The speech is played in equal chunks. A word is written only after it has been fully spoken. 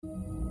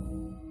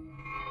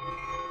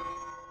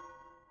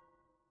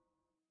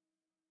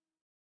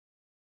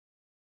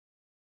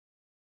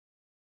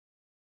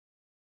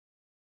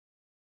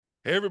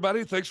Hey,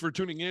 everybody. Thanks for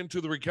tuning in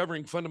to the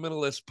Recovering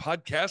Fundamentalist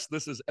podcast.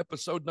 This is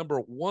episode number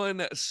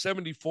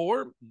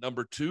 174,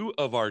 number 2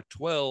 of our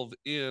 12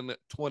 in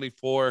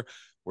 24.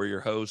 We're your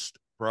host,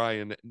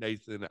 Brian,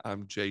 Nathan.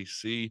 I'm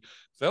JC.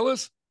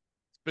 Fellas,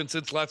 it's been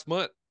since last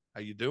month.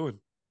 How you doing?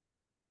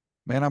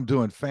 Man, I'm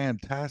doing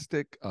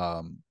fantastic.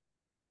 I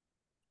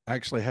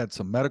actually had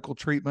some medical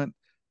treatment.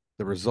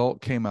 The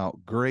result came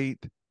out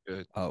great.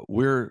 Good.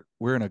 We're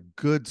in a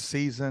good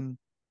season.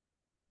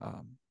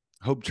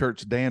 Hope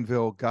Church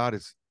Danville, God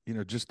is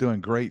just doing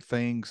great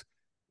things.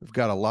 We've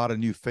got a lot of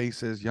new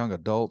faces, young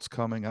adults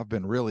coming. I've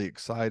been really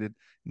excited.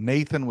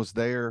 Nathan was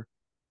there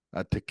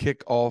to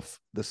kick off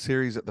the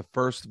series at the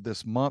first of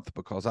this month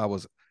because I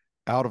was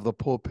out of the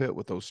pulpit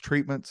with those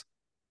treatments.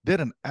 Did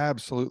an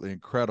absolutely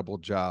incredible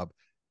job.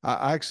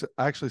 I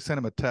actually sent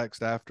him a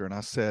text after and I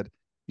said,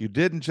 you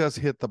didn't just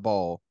hit the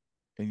ball,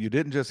 and you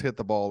didn't just hit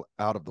the ball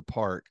out of the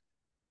park,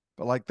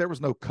 but like there was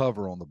no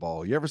cover on the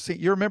ball. You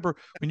remember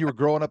when you were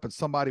growing up and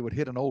somebody would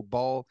hit an old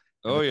ball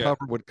and Oh, the yeah.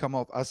 cover would come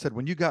off? I said,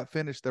 when you got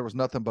finished, there was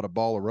nothing but a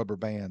ball of rubber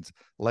bands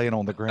laying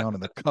on the ground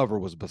and the cover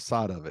was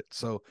beside of it.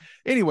 So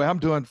anyway, I'm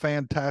doing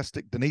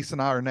fantastic. Denise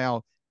and I are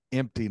now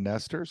empty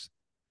nesters.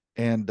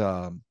 And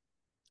I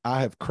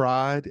have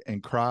cried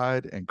and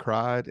cried and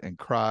cried and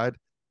cried.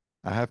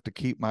 I have to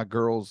keep my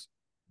girls'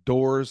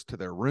 doors to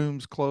their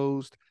rooms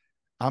closed.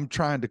 I'm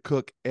trying to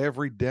cook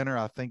every dinner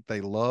I think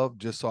they love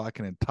just so I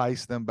can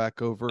entice them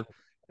back over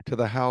to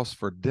the house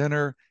for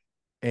dinner.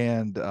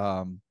 And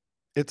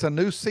it's a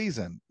new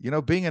season.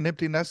 Being an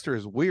empty nester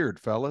is weird,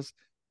 fellas.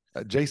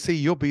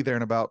 JC, you'll be there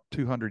in about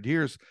 200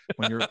 years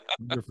when your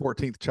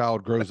 14th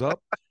child grows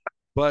up.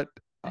 But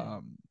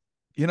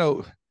you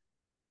know,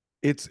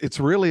 it's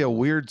really a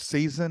weird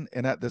season,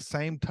 and at the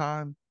same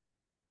time,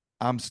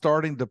 I'm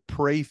starting to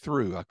pray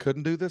through. I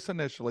couldn't do this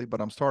initially, but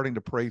I'm starting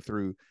to pray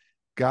through.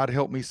 God,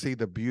 help me see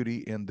the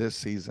beauty in this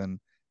season,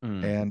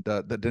 and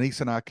that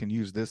Denise and I can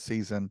use this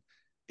season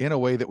in a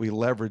way that we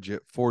leverage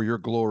it for your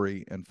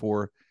glory and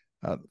for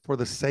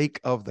the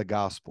sake of the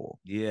gospel.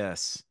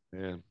 Yes.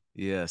 Man.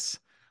 Yes.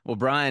 Well,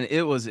 Brian,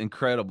 it was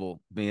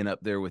incredible being up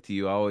there with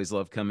you. I always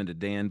love coming to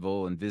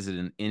Danville and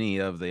visiting any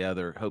of the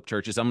other Hope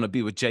churches. I'm going to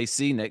be with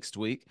JC next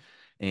week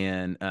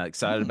and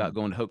excited about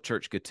going to Hope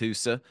Church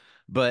Catoosa.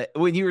 But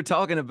when you were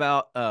talking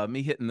about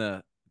me hitting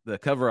the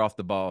cover off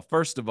the ball,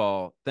 first of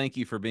all, thank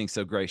you for being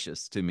so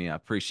gracious to me. I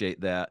appreciate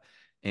that.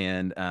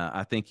 And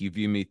I think you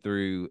view me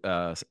through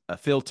a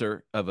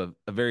filter of a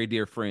very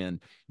dear friend.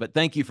 But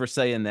thank you for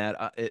saying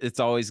that. It's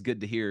always good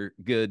to hear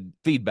good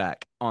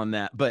feedback on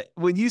that. But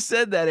when you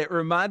said that, it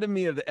reminded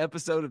me of the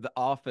episode of The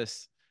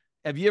Office.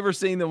 Have you ever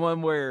seen the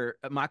one where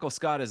Michael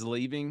Scott is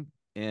leaving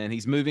and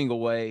he's moving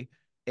away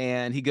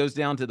and he goes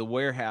down to the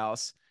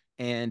warehouse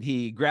and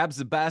he grabs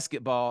the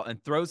basketball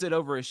and throws it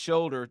over his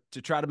shoulder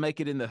to try to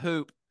make it in the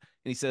hoop?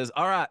 And he says,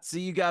 "All right,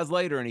 see you guys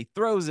later." And he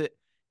throws it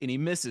and he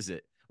misses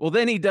it. Well,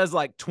 then he does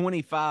like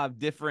 25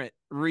 different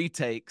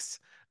retakes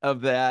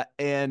of that.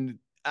 And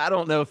I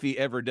don't know if he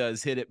ever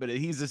does hit it, but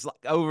he's just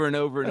like over and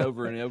over and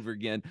over and over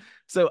again.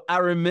 So I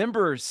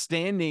remember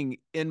standing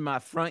in my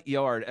front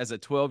yard as a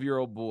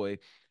 12-year-old boy,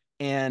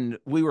 and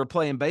we were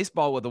playing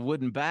baseball with a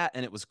wooden bat,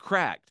 and it was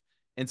cracked.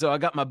 And so I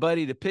got my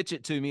buddy to pitch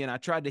it to me, and I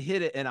tried to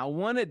hit it, and I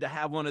wanted to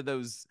have one of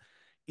those,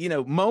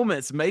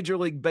 moments, Major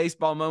League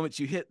Baseball moments.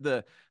 You hit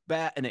the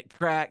bat and it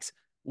cracks.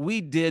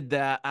 We did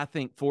that, I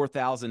think,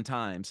 4,000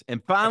 times.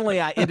 And finally,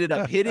 I ended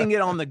up hitting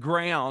it on the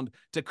ground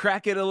to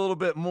crack it a little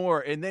bit more.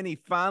 And then he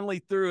finally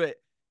threw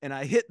it, and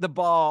I hit the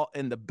ball,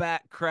 and the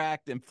bat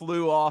cracked and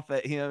flew off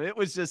at him. It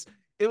was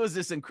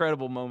this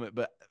incredible moment.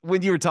 But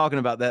when you were talking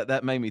about that,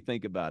 that made me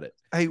think about it.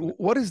 Hey,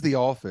 what is The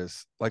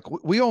Office? Like,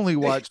 we only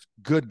watch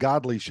good,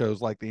 godly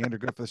shows like the Andrew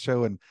Griffith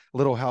Show and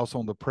Little House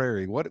on the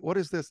Prairie. What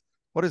is this?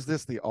 What is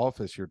this? The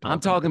Office you're talking? I'm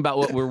talking about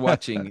what we're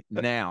watching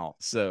now.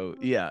 So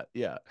yeah.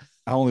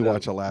 I only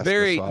watch Alaska.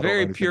 Very, so I don't know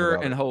very anything pure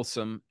about and it.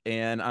 wholesome.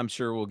 And I'm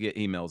sure we'll get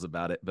emails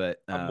about it. But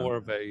I'm more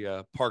of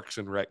a Parks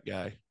and Rec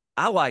guy.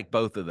 I like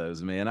both of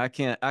those, man. I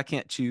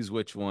can't choose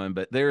which one,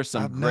 but there are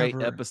some great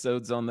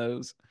episodes on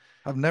those.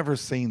 I've never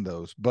seen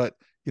those, but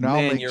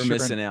Man, you're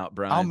missing out,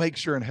 Brian. I'll make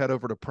sure and head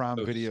over to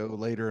Prime Video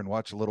later and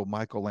watch a little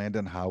Michael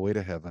Landon Highway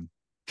to Heaven.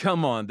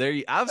 Come on,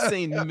 I've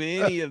seen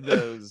many of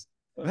those.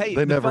 Hey,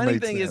 They the never funny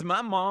made thing is sense.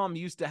 my mom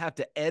used to have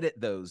to edit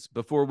those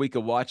before we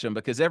could watch them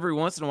because every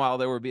once in a while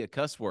there would be a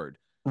cuss word.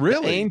 The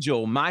Really?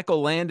 angel,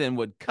 Michael Landon,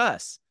 would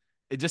cuss.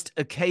 It just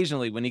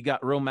occasionally when he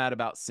got real mad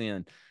about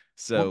sin.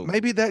 So Well,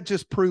 maybe that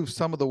just proves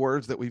some of the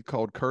words that we've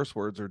called curse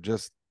words are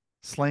just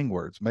slang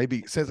words.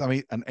 Maybe since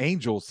an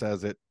angel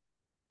says it,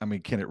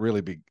 can it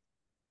really be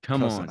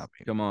come cussing? on,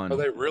 come on. Are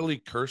they really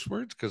curse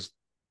words? Because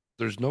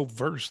there's no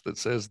verse that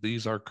says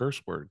these are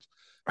curse words.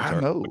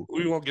 I know.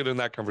 We won't get in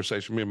that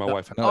conversation. Me and my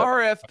wife. No.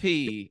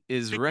 RFP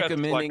is Think that's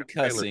recommending like a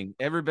trailer. cussing.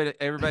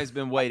 Everybody's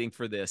been waiting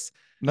for this.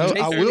 No, I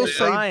Nathan will and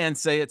say Brian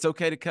say it's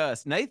okay to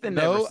cuss. Nathan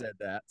never No, said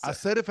that. I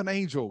said if an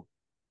angel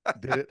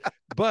did it,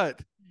 but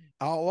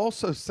I'll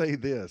also say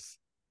this: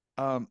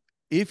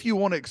 if you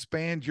want to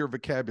expand your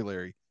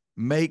vocabulary,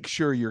 make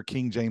sure you're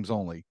King James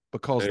only.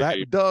 because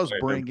that does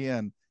bring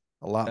in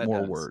a lot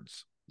more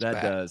words.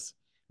 That does.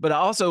 But I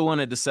also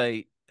wanted to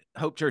say,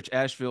 Hope Church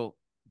Asheville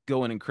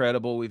going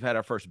incredible. We've had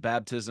our first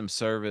baptism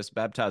service,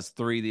 baptized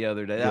 3 the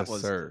other day. Yes,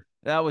 sir.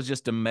 That was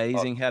just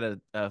amazing.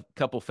 Had a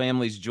couple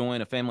families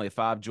join, a family of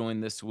 5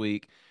 joined this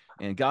week,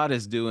 and God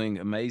is doing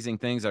amazing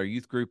things. Our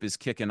youth group is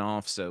kicking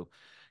off. So,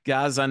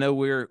 guys, I know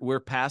we're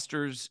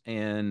pastors,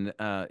 and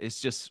it's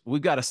just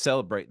we've got to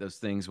celebrate those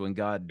things when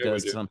God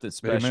does something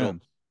special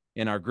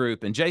in our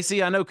group. And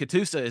JC, I know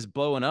Catoosa is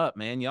blowing up,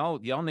 man.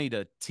 Y'all need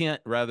a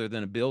tent rather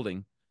than a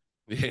building.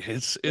 Yeah,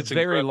 it's a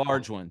very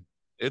large one.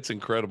 It's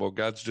incredible.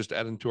 God's just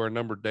adding to our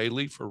number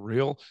daily, for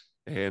real.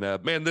 And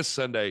man, this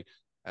Sunday,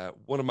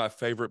 one of my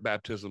favorite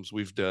baptisms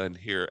we've done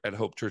here at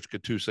Hope Church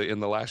Catoosa in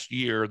the last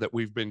year that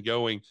we've been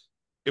going.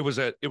 It was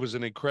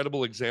an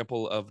incredible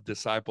example of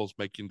disciples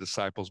making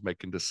disciples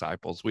making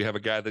disciples. We have a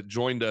guy that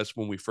joined us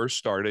when we first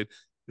started.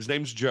 His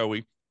name's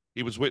Joey.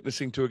 He was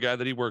witnessing to a guy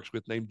that he works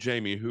with named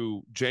Jamie,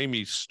 who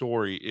Jamie's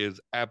story is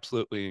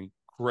absolutely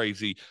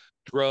crazy.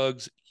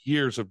 Drugs,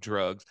 years of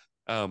drugs,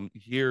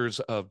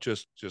 years of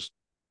just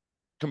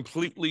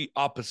completely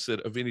opposite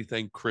of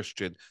anything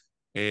Christian.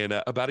 And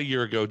about a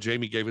year ago,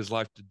 Jamie gave his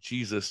life to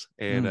Jesus,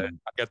 and I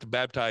got to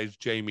baptize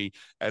Jamie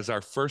as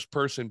our first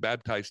person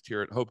baptized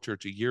here at Hope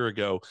Church a year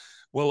ago.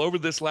 Well, over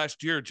this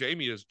last year,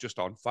 Jamie is just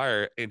on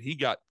fire, and he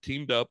got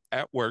teamed up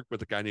at work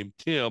with a guy named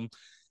Tim.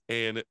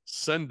 And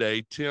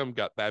Sunday, Tim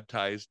got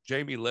baptized.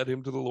 Jamie led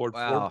him to the Lord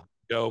 4 months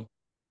ago.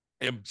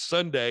 And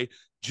Sunday,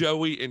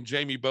 Joey and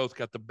Jamie both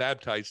got to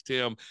baptize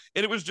Tim.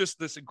 And it was just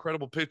this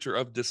incredible picture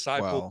of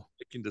disciples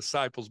making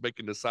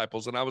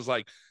disciples. And I was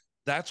like,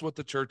 that's what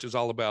the church is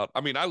all about.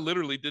 I mean, I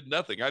literally did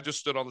nothing. I just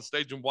stood on the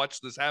stage and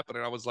watched this happen.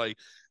 And I was like,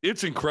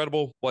 it's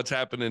incredible what's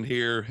happening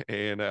here.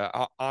 And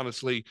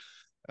honestly,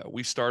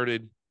 we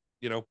started,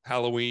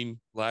 Halloween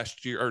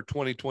last year or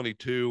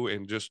 2022,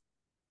 and just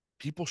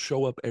people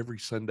show up every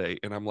Sunday.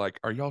 And I'm like,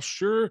 are y'all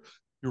sure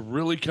you're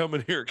really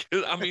coming here?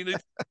 I mean,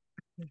 it's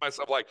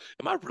myself like,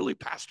 am I really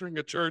pastoring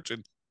a church?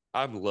 And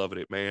I'm loving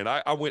it, man.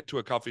 I went to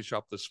a coffee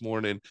shop this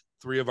morning,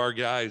 3 of our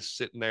guys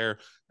sitting there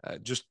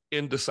just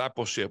in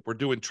discipleship. We're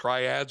doing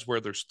triads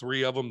where there's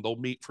 3 of them. They'll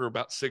meet for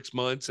about 6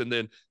 months. And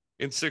then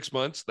in 6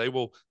 months, they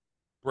will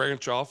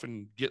branch off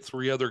and get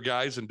 3 other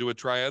guys and do a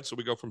triad. So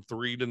we go from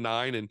 3 to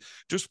 9, and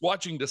just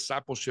watching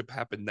discipleship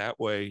happen that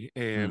way.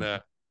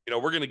 And,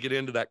 we're going to get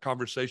into that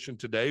conversation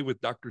today with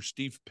Dr.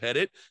 Steve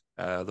Pettit,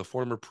 the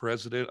former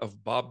president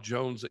of Bob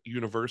Jones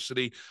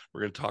University.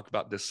 We're going to talk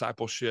about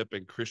discipleship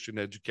and Christian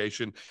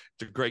education.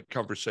 It's a great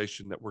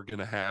conversation that we're going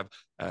to have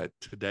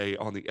today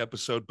on the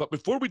episode. But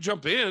before we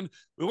jump in,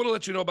 we want to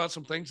let you know about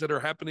some things that are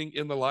happening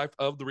in the life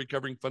of the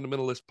Recovering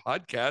Fundamentalist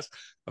podcast.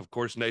 Of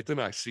course, Nathan,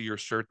 I see your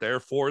shirt there,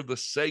 For the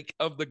Sake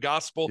of the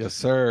Gospel. Yes,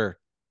 sir.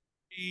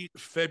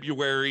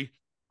 February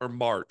or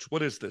March.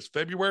 What is this?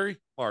 February?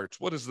 March.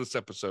 What is this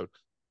episode?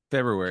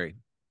 February.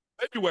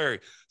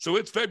 So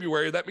it's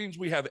February. That means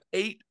we have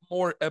 8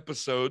 more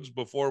episodes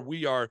before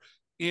we are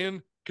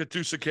in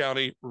Catoosa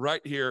County, right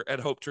here at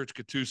Hope Church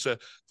Catoosa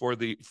for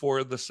the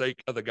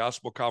Sake of the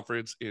Gospel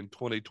Conference in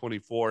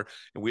 2024.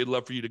 And we'd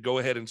love for you to go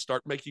ahead and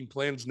start making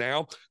plans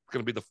now. It's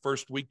going to be the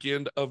first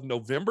weekend of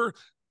November,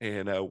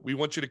 and we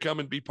want you to come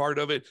and be part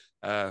of it.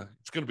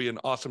 It's going to be an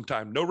awesome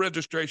time. No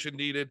registration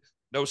needed,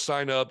 no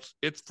signups.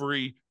 It's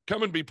free.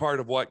 Come and be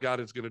part of what God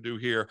is going to do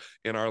here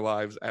in our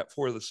lives at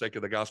For the Sake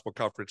of the Gospel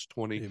Conference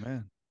 2024.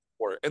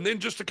 Amen. And then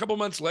just a couple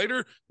months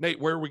later, Nate,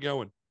 where are we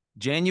going?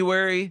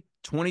 January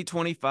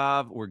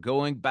 2025, we're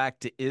going back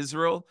to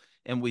Israel,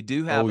 and we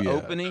do have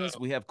openings.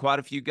 We have quite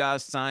a few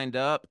guys signed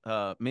up,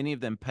 many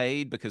of them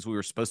paid because we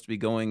were supposed to be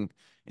going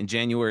in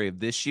January of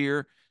this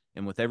year.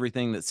 And with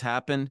everything that's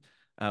happened,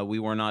 we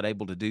were not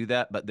able to do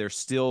that, but they're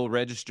still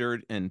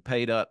registered and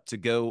paid up to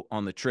go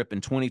on the trip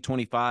in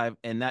 2025.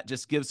 And that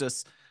just gives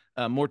us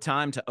more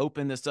time to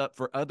open this up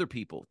for other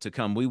people to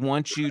come. We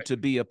want you to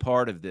be a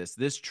part of this.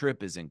 This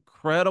trip is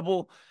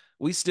incredible.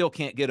 We still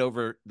can't get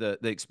over the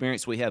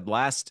experience we had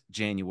last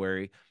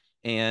January,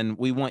 and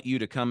we want you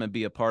to come and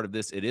be a part of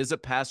this. It is a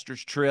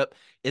pastor's trip.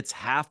 It's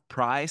half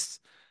price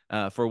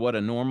for what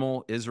a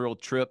normal Israel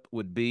trip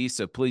would be.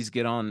 So please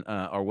get on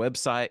our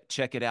website,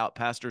 check it out.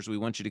 Pastors, we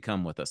want you to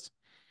come with us.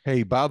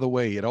 Hey, by the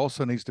way, it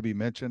also needs to be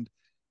mentioned,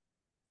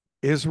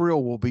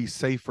 Israel will be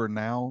safer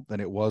now than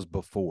it was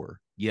before.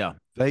 Yeah.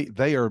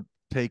 They are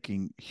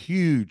taking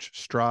huge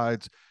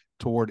strides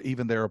toward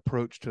even their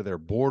approach to their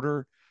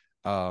border,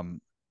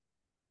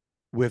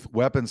 with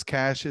weapons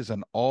caches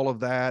and all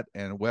of that,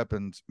 and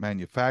weapons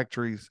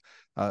manufacturers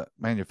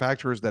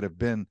that have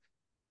been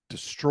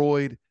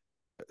destroyed.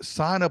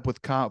 Sign up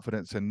with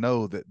confidence and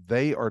know that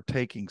they are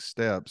taking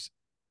steps.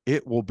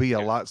 It will be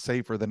a lot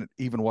safer than it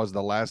even was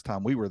the last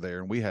time we were there,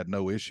 and we had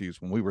no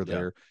issues when we were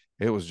there.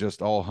 It was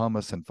just all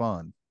hummus and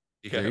fun.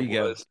 Yeah, it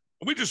was.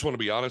 We just want to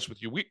be honest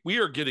with you. We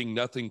are getting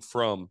nothing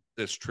from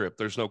this trip.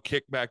 There's no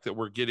kickback that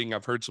we're getting.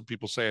 I've heard some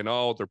people saying,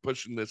 oh, they're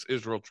pushing this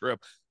Israel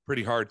trip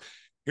pretty hard.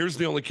 Here's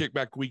the only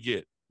kickback we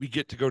get. we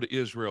get to go to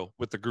Israel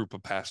with a group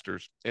of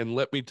pastors. And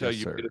let me tell Yes,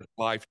 you, sir. it is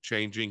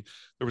life-changing.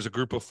 There was a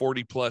group of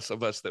 40 plus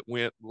of us that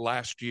went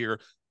last year,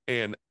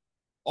 and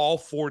all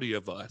 40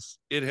 of us,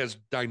 it has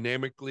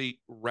dynamically,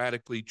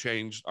 radically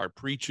changed our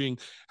preaching,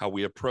 how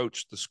we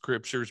approach the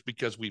scriptures,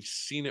 because we've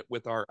seen it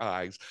with our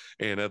eyes.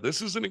 And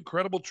this is an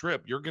incredible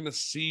trip. You're going to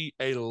see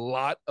a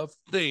lot of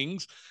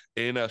things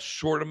in a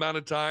short amount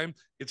of time.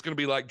 It's going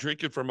to be like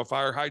drinking from a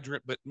fire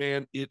hydrant, but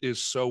man, it is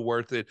so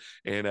worth it.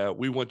 And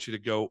we want you to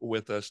go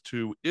with us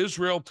to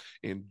Israel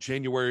in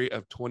January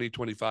of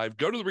 2025.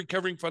 Go to the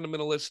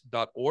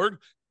recoveringfundamentalist.org,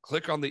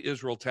 click on the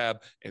Israel tab,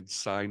 and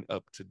sign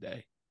up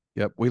today.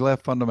 Yep. We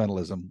left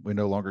fundamentalism. We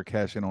no longer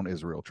cash in on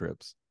Israel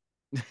trips.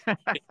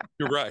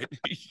 You're right.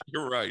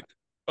 You're right.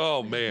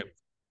 Oh, man.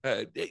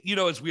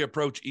 As we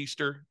approach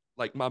Easter,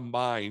 like my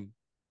mind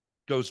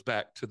goes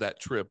back to that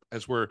trip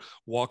as we're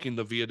walking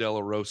the Via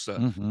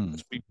Dolorosa,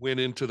 as we went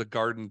into the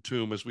garden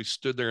tomb, as we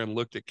stood there and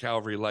looked at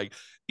Calvary. Like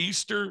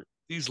Easter,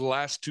 these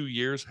last 2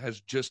 years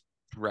has just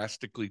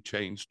drastically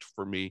changed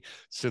for me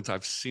since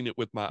I've seen it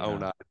with my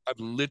own eyes. I've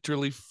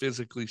literally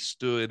physically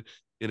stood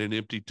in an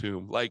empty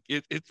tomb. Like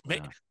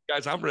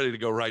guys, I'm ready to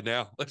go right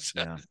now.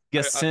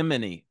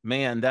 Gethsemane,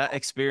 man, that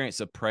experience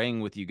of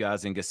praying with you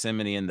guys in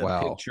Gethsemane and the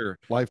picture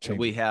that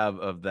we have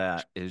of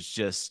that is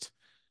just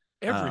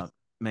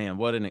man,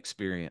 what an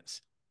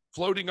experience.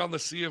 Floating on the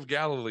Sea of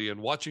Galilee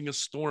and watching a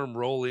storm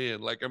roll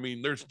in. Like, I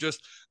mean, there's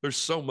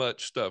so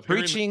much stuff.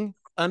 Preaching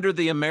under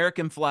the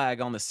American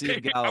flag on the Sea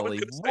of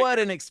Galilee. What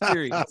an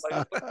experience.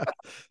 Why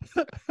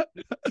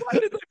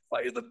did they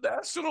play the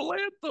national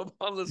anthem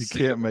on the Sea?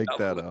 You can't make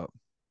that up.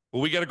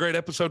 Well, we got a great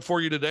episode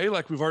for you today.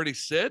 Like we've already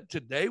said,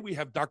 today we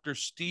have Dr.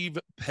 Steve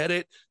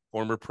Pettit,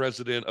 former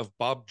president of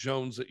Bob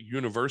Jones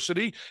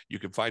University. You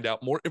can find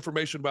out more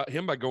information about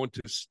him by going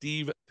to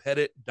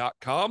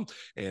stevepettit.com.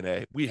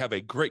 And we have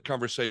a great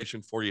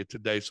conversation for you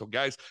today. So,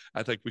 guys,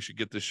 I think we should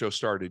get this show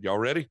started. Y'all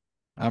ready?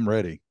 I'm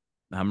ready.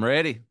 I'm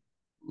ready.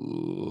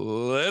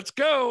 Let's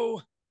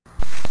go.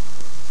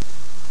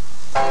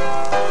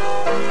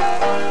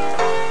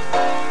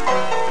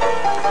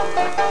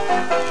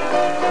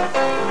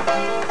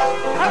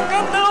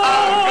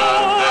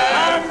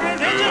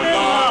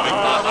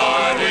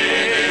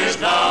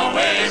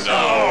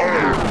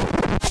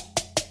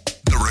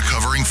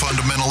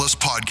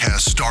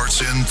 Podcast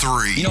starts in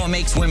 3. You know what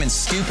makes women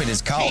stupid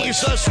is college.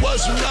 Jesus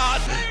was not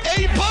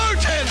a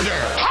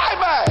bartender. Hi,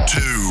 man.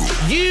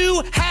 2.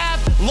 You have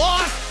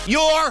lost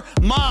your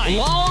mind.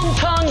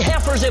 Long-tongued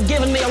heifers have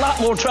given me a lot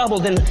more trouble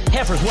than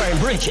heifers wearing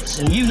breeches,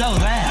 and you know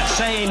that.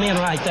 Say amen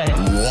right there.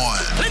 1.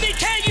 Let me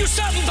tell you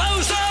something,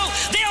 bozo.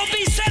 They'll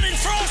be selling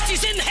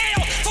Frosties in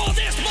hell for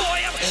this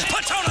boy.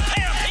 Puts on a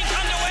pair of pink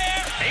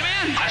underwear.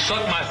 Amen. I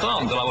sucked my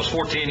thumb till I was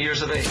 14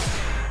 years of age.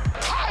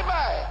 Hi,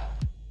 man.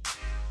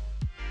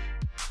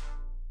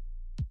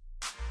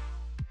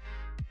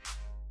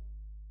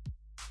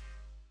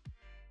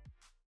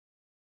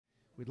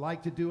 We'd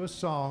like to do a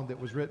song that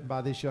was written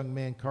by this young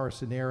man,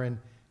 Carson Aaron,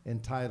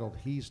 entitled,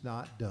 He's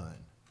Not Done.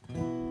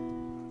 1,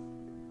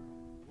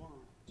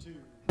 2.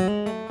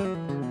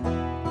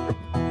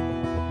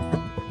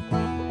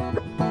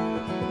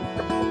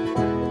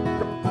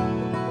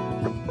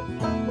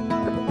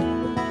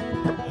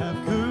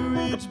 Have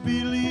courage,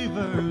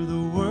 believer,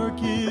 the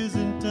work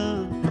isn't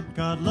done.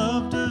 God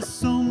loved us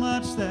so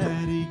much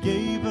that he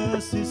gave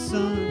us his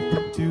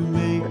son to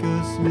make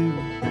us new.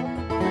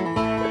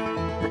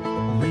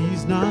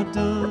 He's not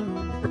done.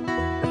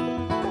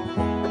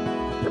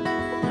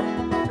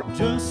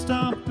 Just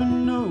stop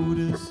and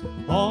notice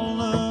all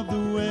of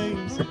the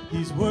ways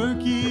he's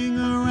working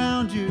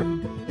around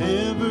you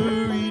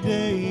every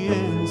day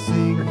and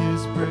sing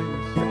his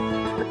praise.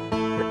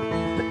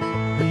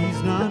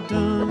 He's not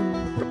done.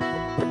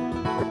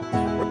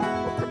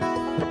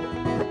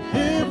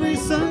 Every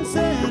sun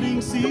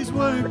setting sees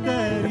work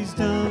that he's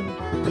done.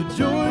 The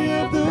joy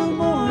of the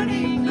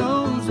morning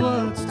knows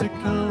what's to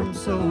come,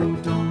 so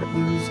don't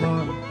lose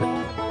heart.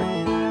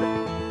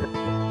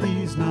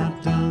 He's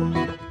not done.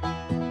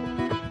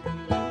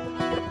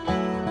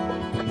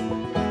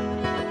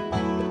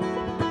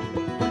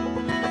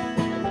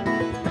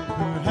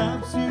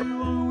 Perhaps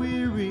you are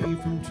weary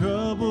from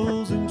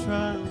troubles and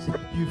trials.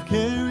 You've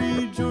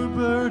carried your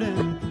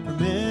burden for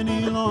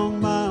many long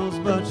miles,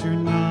 but you're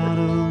not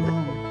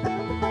alone.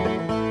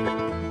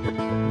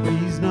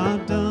 He's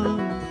not done.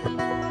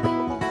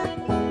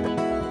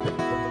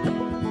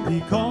 He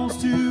calls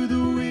to the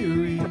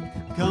weary,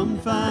 come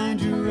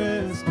find your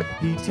rest.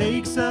 He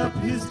takes up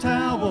his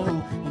towel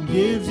and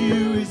gives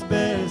you his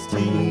best.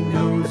 He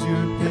knows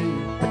your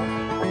pain.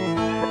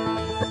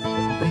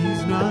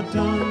 He's not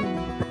done.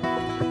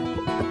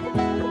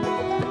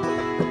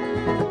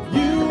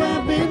 You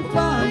have been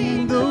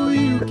flying, though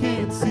you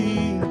can't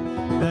see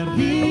that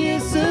he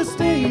is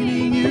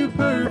sustaining you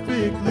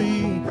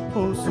perfectly.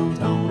 Oh, so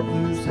don't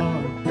lose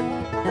heart.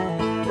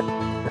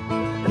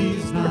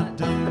 He's not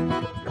done.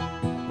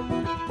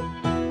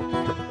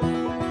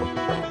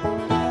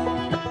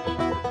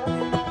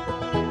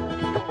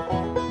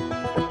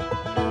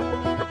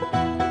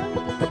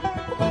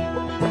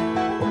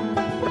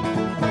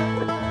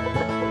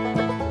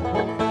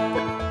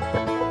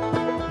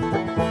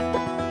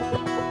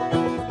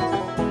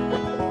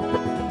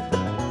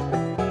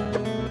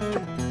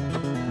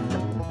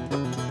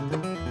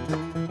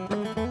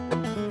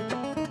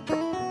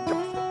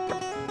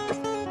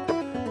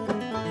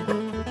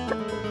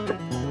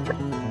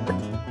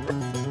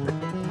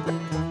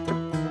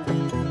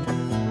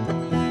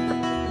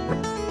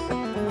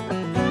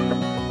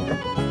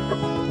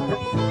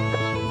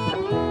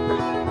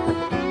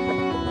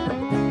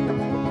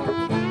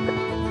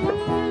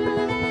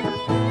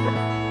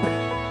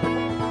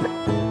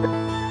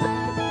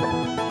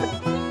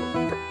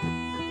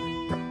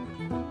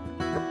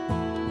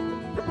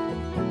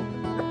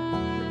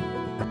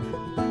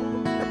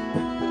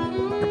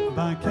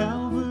 by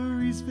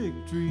Calvary's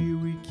victory,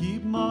 we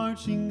keep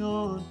marching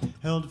on,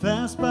 held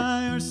fast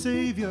by our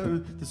Savior,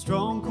 the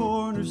strong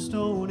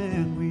cornerstone,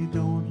 and we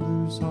don't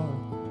lose heart,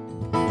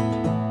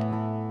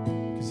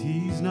 'cause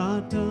he's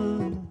not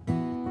done.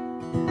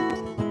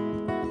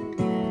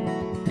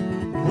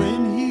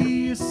 When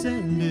he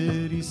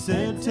ascended, he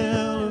said,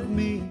 tell of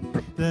me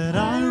that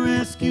I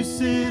rescue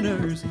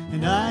sinners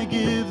and I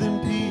give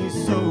them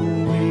peace. So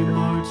we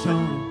march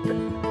on,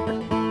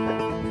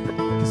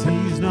 'cause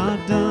he's not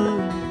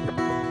done.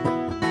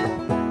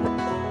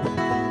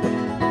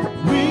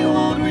 We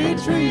won't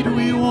retreat,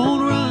 we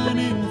won't run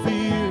in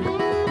fear.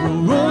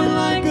 We'll roar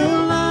like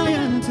a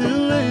lion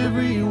till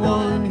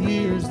everyone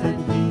hears that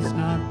he's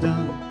not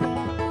done.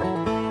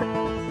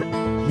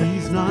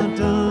 He's not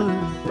done.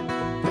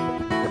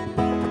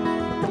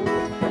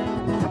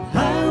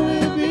 I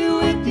will be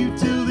with you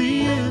till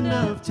the end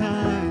of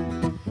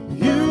time.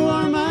 You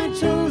are my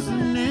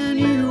chosen and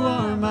you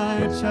are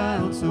my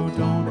child, so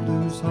don't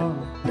lose heart.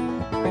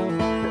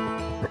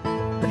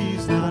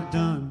 He's not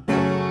done.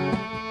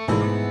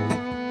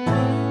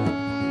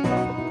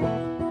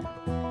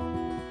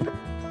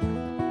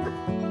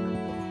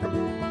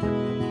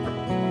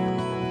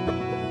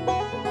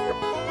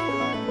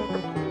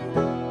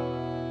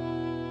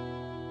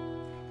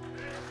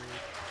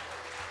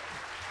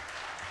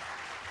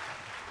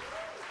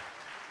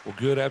 Well,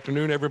 good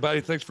afternoon,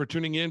 everybody. Thanks for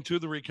tuning in to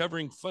the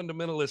Recovering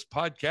Fundamentalist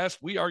podcast.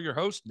 We are your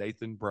hosts,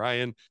 Nathan,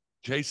 Brian,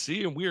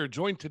 JC, and we are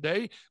joined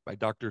today by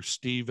Dr.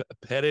 Steve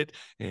Pettit.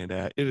 And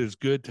it is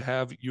good to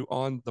have you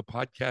on the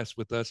podcast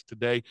with us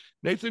today.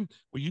 Nathan,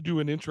 will you do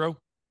an intro?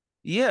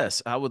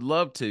 Yes, I would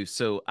love to.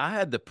 So I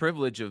had the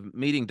privilege of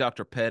meeting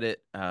Dr.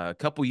 Pettit a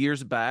couple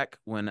years back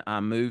when I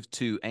moved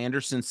to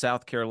Anderson,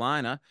 South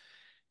Carolina.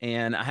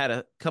 And I had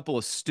a couple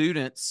of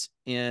students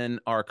in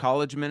our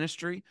college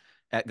ministry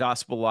at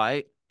Gospel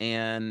Light,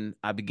 and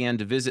I began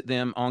to visit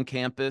them on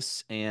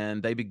campus,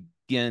 and they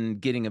began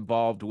getting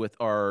involved with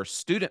our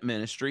student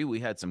ministry.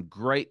 We had some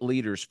great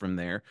leaders from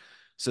there.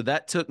 So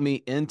that took me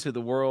into the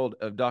world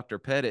of Dr.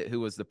 Pettit, who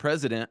was the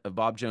president of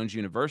Bob Jones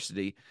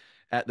University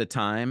at the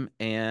time.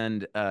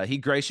 And he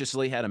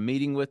graciously had a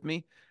meeting with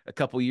me a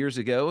couple years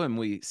ago, and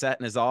we sat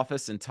in his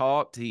office and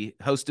talked. He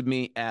hosted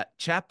me at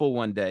chapel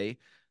one day.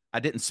 I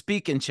didn't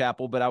speak in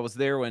chapel, but I was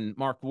there when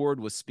Mark Ward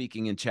was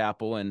speaking in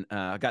chapel, and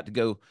I got to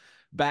go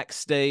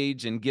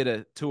backstage and get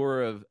a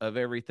tour of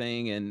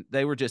everything. And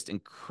they were just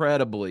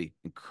incredibly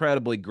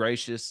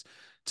gracious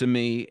to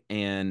me.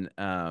 And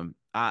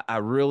I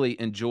really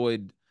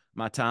enjoyed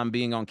my time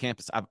being on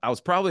campus. I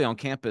was probably on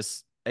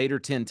campus 8 or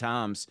 10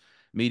 times,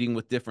 meeting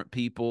with different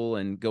people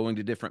and going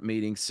to different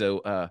meetings.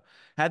 So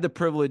had the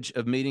privilege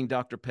of meeting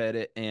Dr.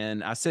 Pettit,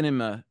 and I sent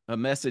him a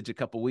message a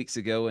couple weeks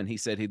ago, and he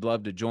said he'd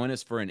love to join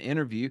us for an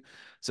interview.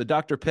 So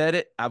Dr.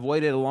 Pettit, I've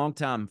waited a long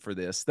time for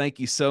this. Thank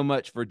you so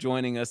much for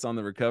joining us on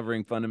the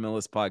Recovering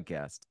Fundamentalist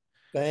podcast.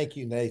 Thank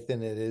you,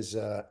 Nathan. It is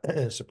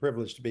it's a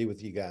privilege to be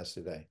with you guys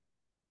today.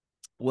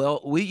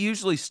 Well, we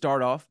usually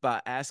start off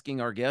by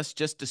asking our guests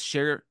just to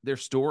share their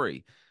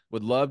story.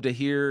 Would love to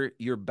hear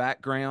your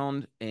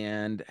background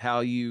and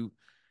how you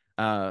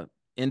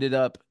ended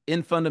up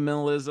in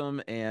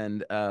fundamentalism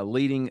and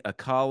leading a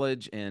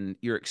college and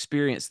your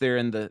experience there.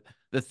 And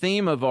the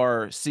theme of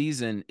our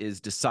season is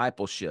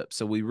discipleship.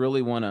 So we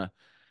really want to,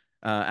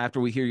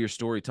 after we hear your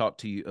story, talk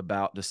to you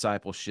about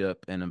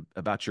discipleship and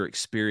about your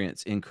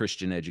experience in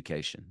Christian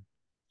education.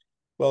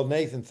 Well,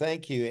 Nathan,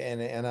 thank you.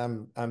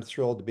 And I'm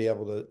thrilled to be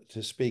able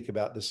to speak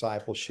about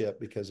discipleship,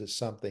 because it's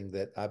something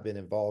that I've been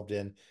involved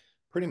in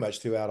pretty much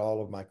throughout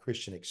all of my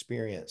Christian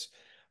experience.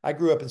 I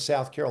grew up in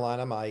South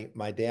Carolina.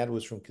 My dad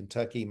was from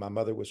Kentucky. My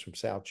mother was from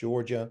South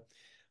Georgia.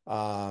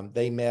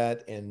 They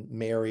met and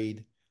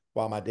married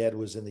while my dad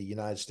was in the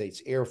United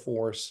States Air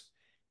Force.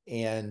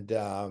 And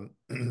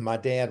my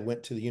dad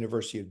went to the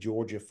University of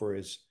Georgia for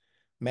his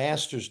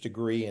master's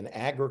degree in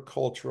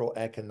agricultural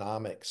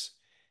economics.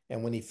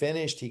 And when he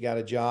finished, he got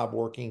a job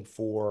working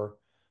for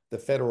the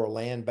Federal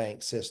Land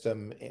Bank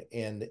System,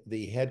 and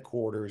the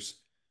headquarters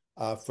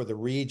for the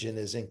region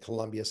is in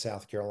Columbia,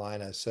 South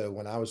Carolina. So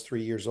when I was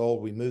 3 years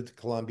old, we moved to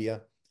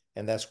Columbia,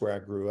 and that's where I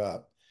grew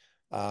up.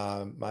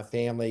 My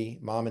family,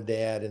 mom and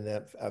dad, and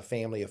a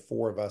family of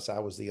 4 of us. I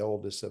was the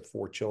oldest of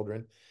 4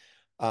 children.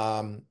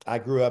 I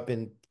grew up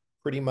in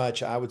pretty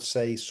much, I would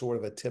say, sort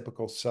of a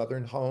typical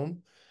Southern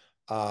home.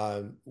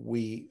 I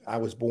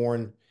was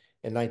born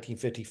in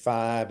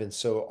 1955, and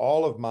so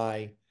all of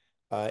my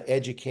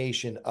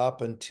education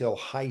up until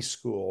high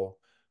school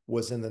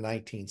was in the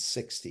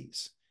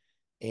 1960s.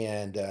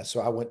 And so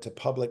I went to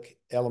public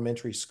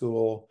elementary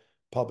school,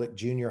 public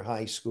junior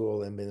high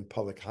school, and then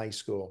public high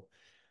school.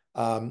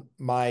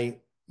 My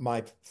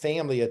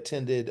family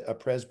attended a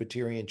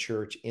Presbyterian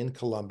church in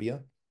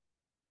Columbia.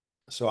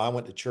 So I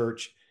went to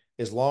church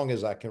as long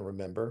as I can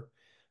remember.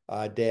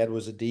 Dad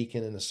was a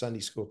deacon and a Sunday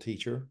school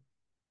teacher.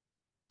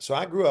 So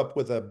I grew up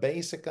with a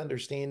basic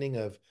understanding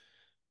of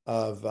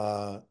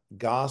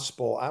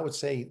gospel. I would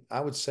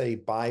say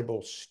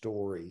Bible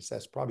stories.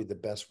 That's probably the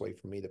best way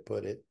for me to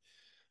put it.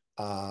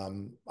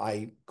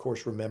 I, of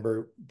course,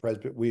 remember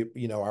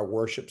our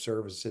worship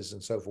services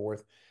and so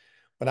forth.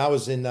 When I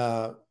was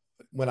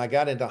when I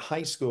got into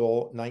high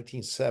school,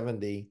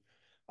 1970,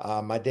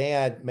 my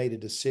dad made a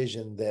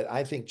decision that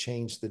I think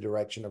changed the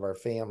direction of our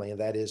family, and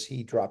that is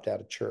he dropped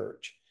out of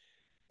church.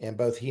 And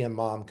both he and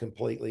mom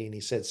completely, and he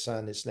said,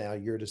 son, it's now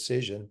your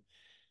decision.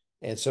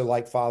 And so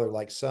like father,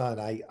 like son,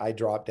 I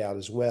dropped out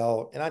as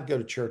well. And I'd go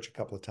to church a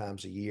couple of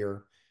times a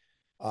year.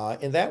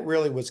 And that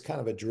really was kind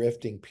of a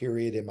drifting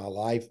period in my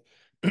life.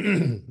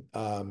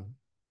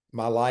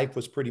 My life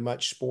was pretty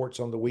much sports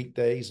on the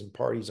weekdays and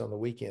parties on the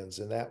weekends.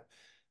 And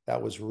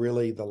that was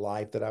really the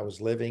life that I was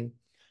living.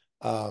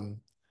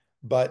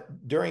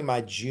 But during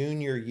my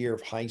junior year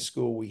of high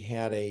school, we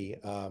had a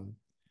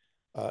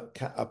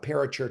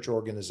parachurch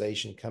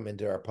organization come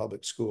into our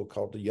public school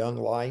called the Young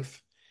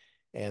Life.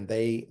 And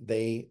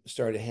they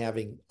started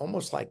having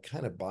almost like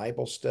kind of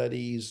Bible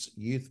studies,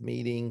 youth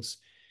meetings.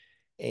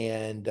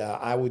 And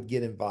I would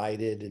get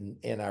invited,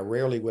 and I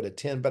rarely would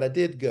attend, but I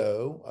did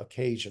go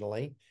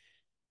occasionally.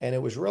 And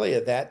it was really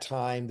at that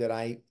time that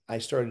I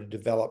started to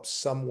develop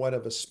somewhat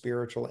of a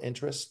spiritual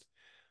interest.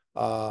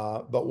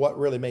 But what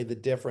really made the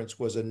difference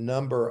was a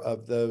number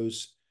of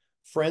those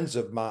friends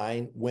of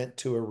mine went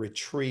to a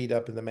retreat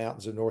up in the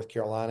mountains of North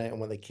Carolina.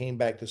 And when they came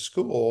back to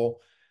school,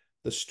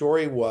 the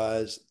story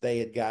was they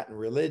had gotten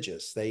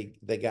religious. They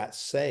got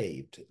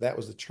saved. That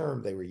was the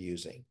term they were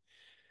using.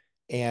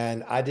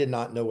 And I did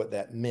not know what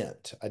that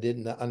meant. I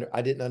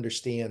didn't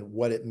understand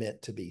what it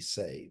meant to be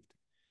saved.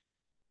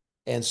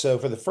 And so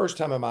for the first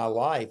time in my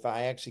life,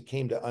 I actually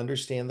came to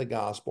understand the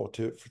gospel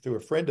through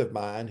a friend of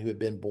mine who had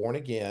been born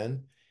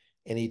again.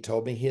 And he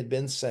told me he had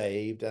been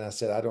saved. And I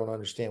said, I don't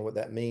understand what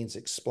that means.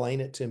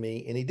 Explain it to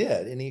me. And he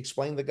did. And he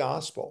explained the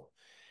gospel.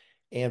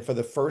 And for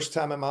the first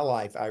time in my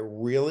life, I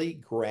really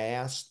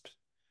grasped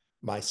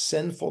my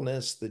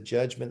sinfulness, the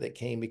judgment that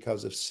came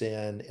because of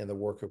sin, and the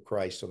work of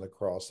Christ on the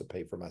cross to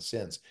pay for my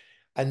sins.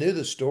 I knew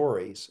the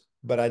stories,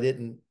 but I'd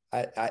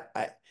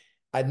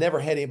never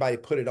had anybody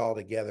put it all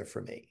together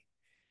for me.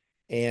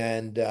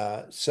 And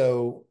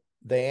so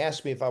they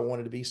asked me if I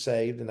wanted to be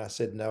saved, and I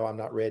said, no, I'm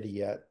not ready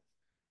yet.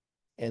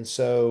 And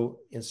so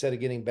instead of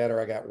getting better,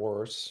 I got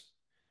worse.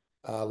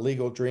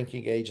 Legal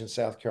drinking age in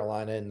South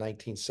Carolina in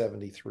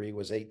 1973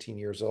 was 18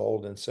 years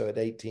old. And so at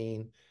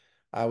 18,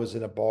 I was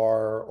in a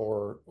bar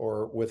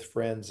or with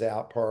friends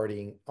out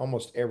partying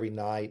almost every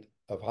night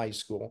of high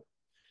school.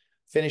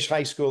 Finished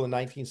high school in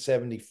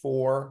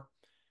 1974,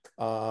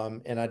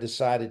 and I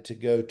decided to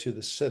go to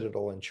the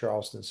Citadel in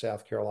Charleston,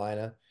 South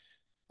Carolina.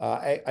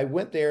 I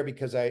went there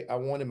because I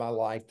wanted my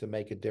life to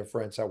make a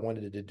difference. I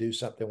wanted to do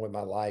something with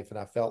my life, and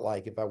I felt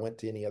like if I went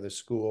to any other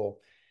school,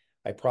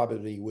 I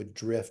probably would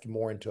drift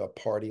more into a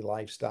party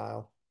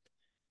lifestyle.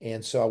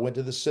 And so I went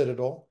to the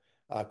Citadel.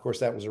 Of course,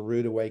 that was a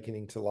rude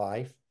awakening to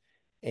life.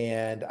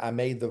 And I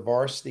made the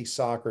varsity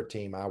soccer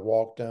team. I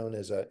walked on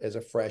as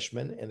a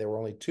freshman, and there were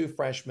only two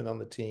freshmen on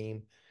the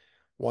team.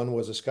 One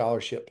was a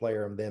scholarship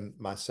player, and then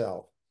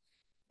myself.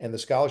 And the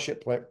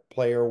scholarship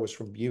player was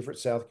from Beaufort,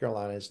 South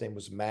Carolina. His name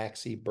was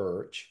Maxie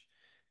Birch.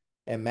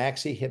 And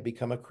Maxie had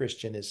become a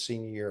Christian his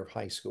senior year of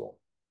high school.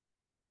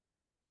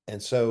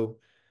 And so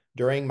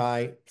during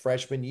my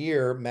freshman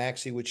year,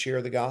 Maxie would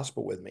share the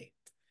gospel with me.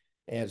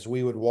 As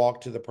we would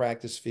walk to the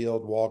practice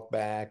field, walk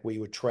back, we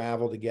would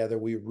travel together,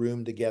 we would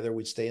room together,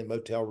 we'd stay in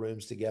motel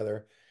rooms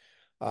together.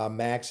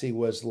 Maxie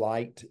was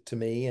light to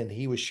me, and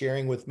he was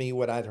sharing with me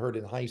what I'd heard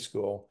in high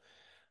school.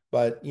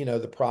 But,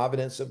 the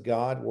providence of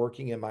God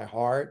working in my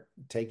heart,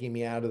 taking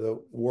me out of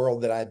the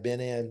world that I'd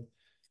been in,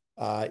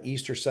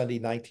 Easter Sunday,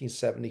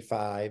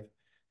 1975,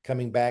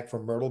 coming back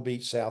from Myrtle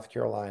Beach, South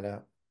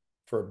Carolina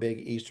for a big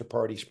Easter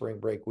party spring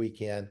break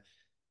weekend.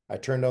 I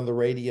turned on the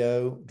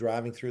radio,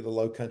 driving through the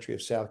low country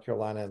of South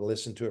Carolina, and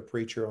listened to a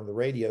preacher on the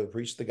radio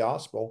preach the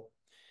gospel,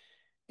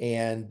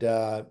 and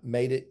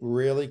made it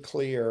really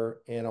clear.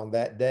 And on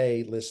that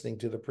day, listening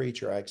to the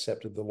preacher, I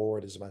accepted the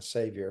Lord as my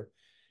Savior.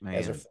 Man.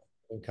 As a freshman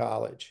in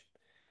college.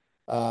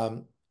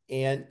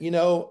 And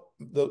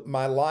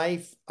my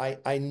life,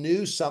 I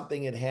knew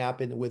something had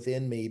happened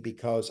within me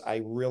because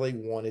I really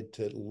wanted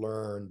to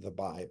learn the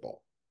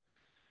Bible.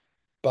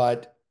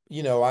 But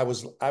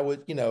I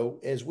would,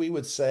 as we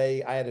would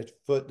say, I had a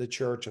foot in the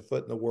church, a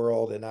foot in the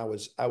world, and I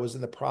was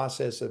in the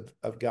process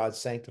of God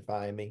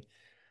sanctifying me.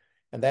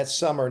 And that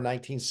summer,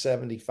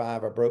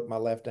 1975, I broke my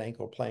left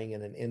ankle playing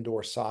in an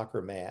indoor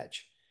soccer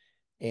match.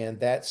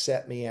 And that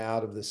set me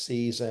out of the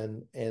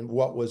season. And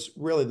what was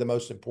really the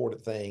most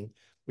important thing,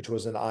 which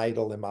was an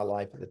idol in my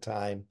life at the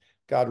time,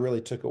 God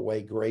really took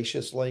away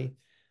graciously,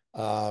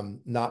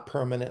 not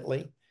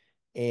permanently.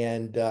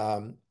 And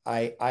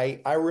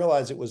I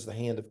realized it was the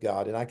hand of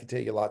God. And I could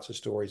tell you lots of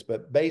stories,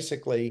 but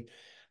basically,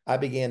 I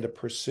began to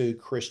pursue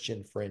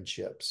Christian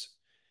friendships.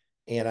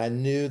 And I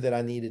knew that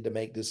I needed to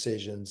make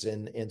decisions.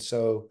 And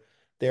so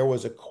there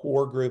was a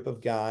core group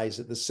of guys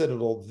at the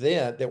Citadel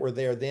then that were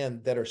there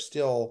then that are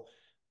still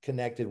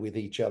connected with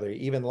each other.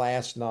 Even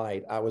last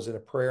night, I was in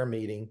a prayer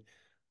meeting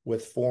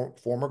with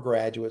former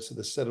graduates of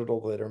the Citadel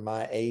that are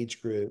my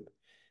age group.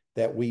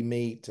 that we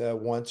meet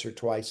once or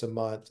twice a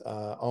month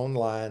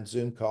online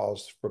Zoom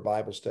calls for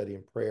Bible study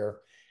and prayer.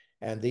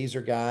 And these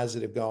are guys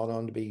that have gone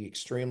on to be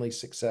extremely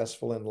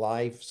successful in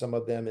life, some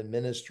of them in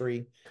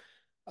ministry,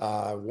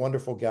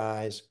 wonderful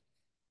guys.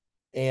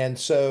 And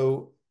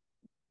so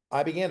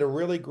I began to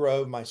really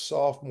grow my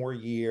sophomore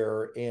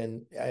year,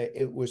 and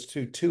it was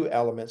to two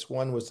elements.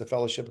 One was the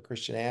Fellowship of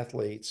Christian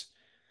Athletes,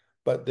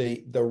 but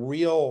the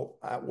real,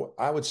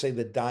 I would say,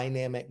 the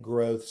dynamic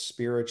growth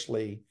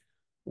spiritually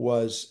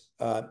was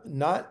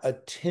not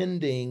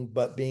attending,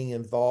 but being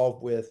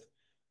involved with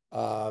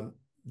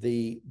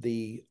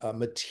the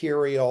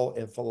material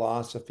and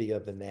philosophy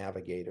of the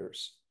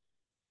Navigators.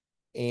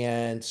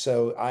 And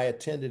so I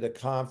attended a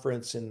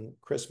conference in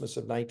Christmas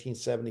of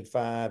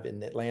 1975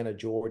 in Atlanta,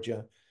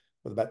 Georgia,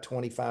 with about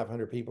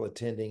 2,500 people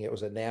attending. It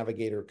was a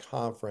Navigator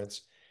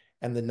conference.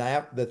 And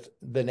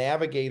the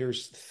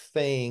Navigators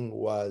thing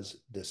was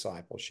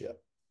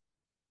discipleship.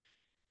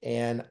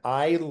 And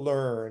I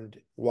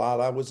learned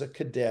while I was a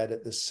cadet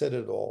at the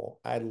Citadel,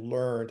 I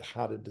learned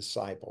how to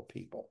disciple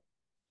people.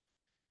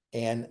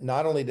 And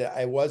not only that,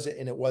 it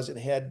wasn't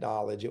head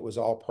knowledge, it was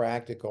all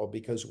practical,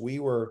 because we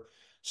were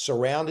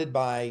surrounded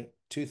by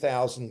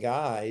 2,000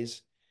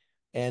 guys,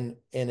 and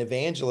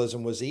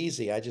evangelism was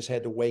easy. I just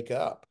had to wake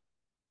up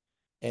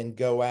and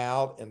go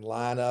out and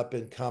line up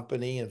in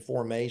company and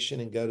formation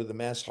and go to the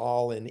mess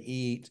hall and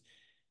eat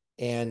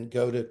and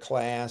go to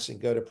class and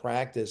go to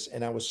practice.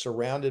 And I was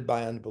surrounded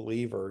by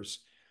unbelievers.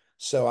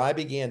 So I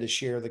began to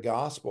share the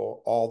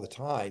gospel all the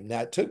time.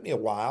 Now, it took me a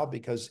while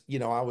because,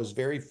 I was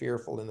very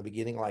fearful in the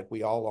beginning, like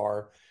we all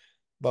are.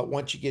 But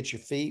once you get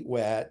your feet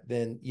wet,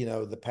 then,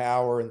 the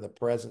power and the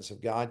presence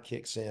of God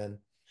kicks in.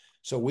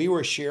 So we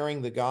were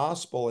sharing the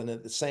gospel. And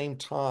at the same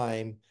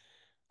time,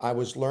 I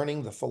was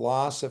learning the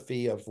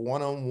philosophy of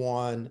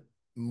one-on-one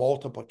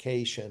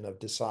multiplication of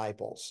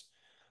disciples.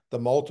 The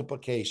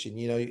multiplication,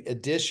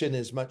 addition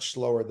is much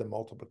slower than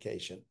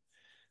multiplication.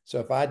 So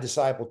if I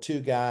disciple two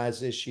guys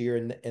this year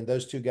and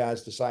those two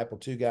guys disciple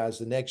two guys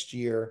the next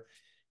year,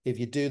 if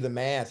you do the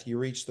math, you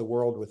reach the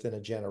world within a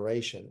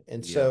generation.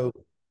 And so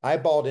I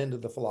bought into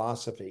the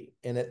philosophy,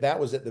 and that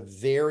was at the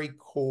very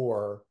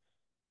core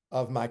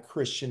of my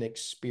Christian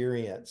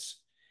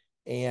experience.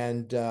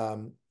 And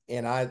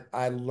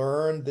I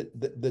learned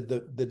that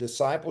the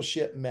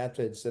discipleship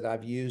methods that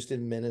I've used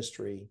in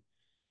ministry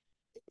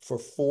for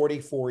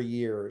 44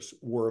 years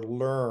were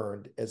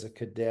learned as a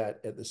cadet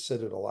at the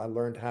Citadel. I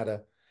learned how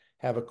to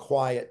have a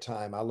quiet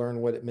time. I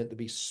learned what it meant to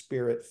be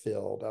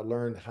spirit-filled. I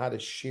learned how to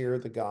share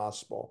the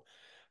gospel.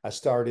 I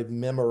started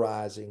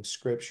memorizing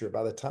scripture.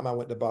 By the time I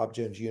went to Bob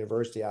Jones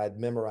University, I had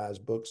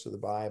memorized books of the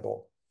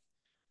Bible.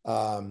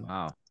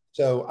 Wow.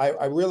 So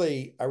I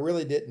really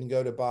didn't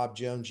go to Bob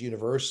Jones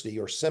University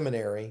or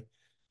seminary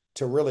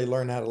to really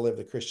learn how to live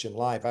the Christian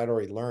life. I'd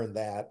already learned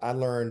that. I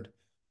learned,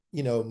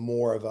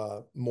 more of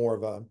a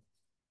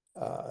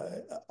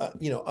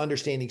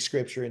understanding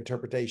scripture,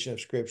 interpretation of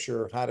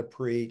scripture, how to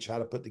preach, how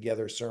to put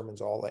together sermons,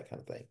 all that kind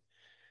of thing.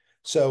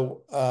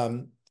 So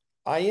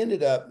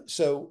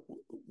so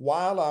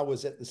while I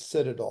was at the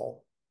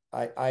Citadel,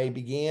 I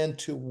began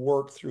to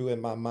work through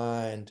in my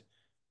mind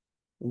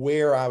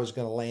where I was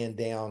going to land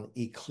down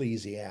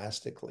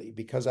ecclesiastically,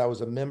 because I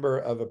was a member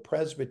of a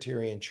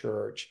Presbyterian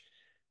church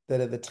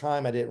that at the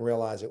time I didn't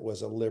realize it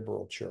was a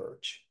liberal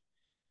church.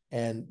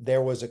 And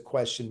there was a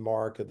question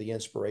mark of the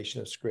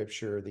inspiration of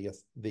scripture,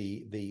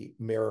 the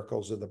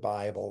miracles of the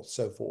Bible,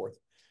 so forth.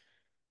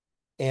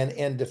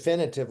 And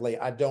definitively,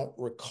 I don't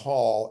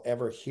recall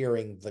ever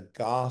hearing the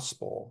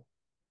gospel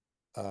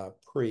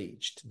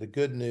preached, the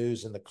good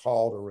news and the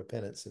call to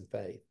repentance and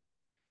faith.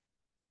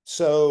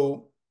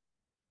 So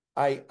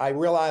I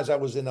realized it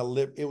was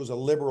a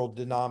liberal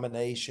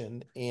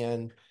denomination,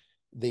 and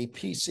the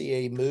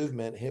PCA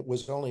movement, it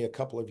was only a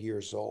couple of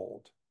years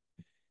old.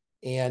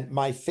 And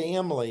my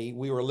family,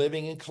 we were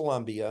living in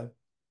Columbia,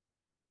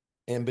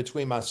 and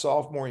between my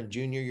sophomore and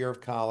junior year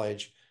of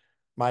college,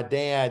 my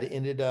dad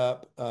ended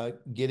up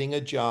getting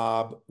a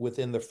job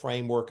within the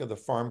framework of the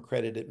Farm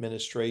Credit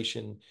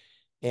Administration,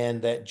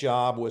 and that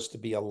job was to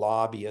be a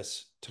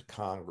lobbyist to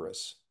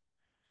Congress.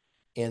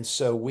 And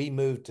so we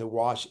moved to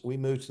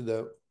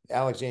the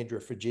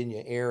Alexandria,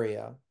 Virginia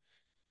area,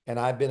 and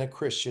I've been a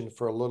Christian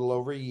for a little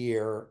over a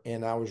year,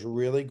 and I was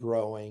really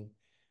growing.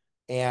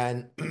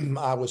 And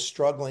I was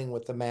struggling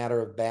with the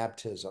matter of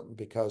baptism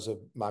because of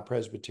my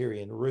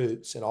Presbyterian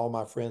roots, and all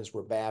my friends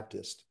were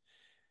Baptist.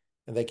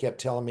 And they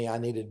kept telling me I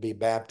needed to be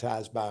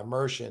baptized by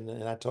immersion.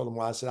 And I told them,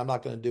 well, I said, I'm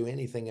not going to do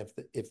anything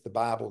if the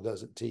Bible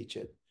doesn't teach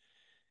it.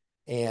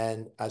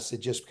 And I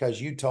said, just because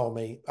you told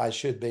me I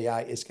should be,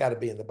 it's got to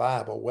be in the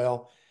Bible.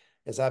 Well,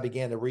 as I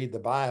began to read the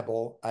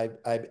Bible,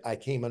 I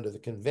came under the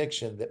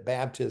conviction that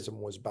baptism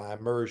was by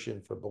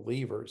immersion for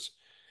believers.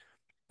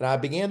 And I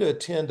began to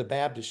attend a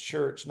Baptist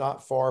church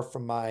not far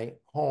from my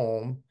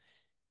home.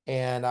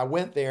 And I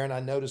went there and I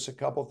noticed a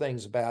couple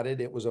things about it.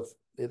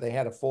 They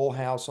had a full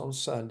house on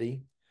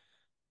Sunday.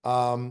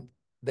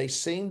 They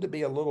seemed to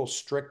be a little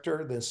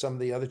stricter than some of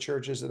the other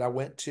churches that I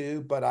went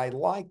to, but I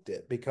liked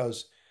it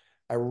because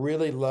I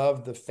really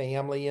loved the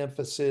family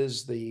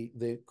emphasis,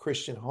 the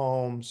Christian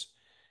homes.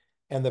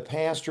 And the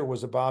pastor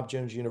was a Bob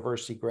Jones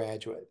University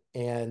graduate.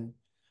 And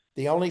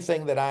the only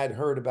thing that I had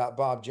heard about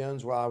Bob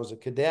Jones while I was a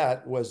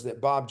cadet was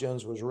that Bob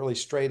Jones was really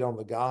straight on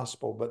the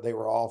gospel, but they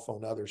were off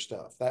on other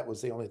stuff. That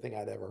was the only thing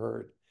I'd ever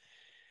heard.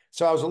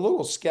 So I was a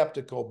little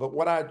skeptical, but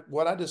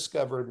what I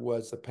discovered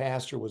was the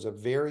pastor was a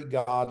very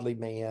godly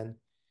man.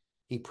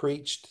 He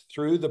preached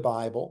through the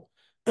Bible,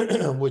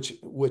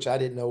 which I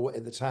didn't know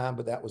at the time,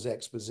 but that was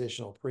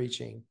expositional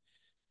preaching.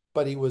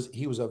 But he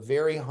was a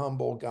very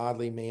humble,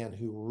 godly man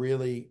who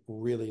really,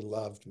 really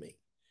loved me,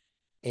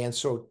 and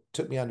so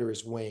took me under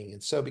his wing.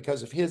 And so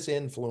because of his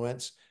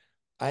influence,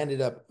 I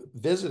ended up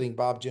visiting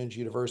Bob Jones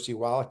University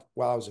while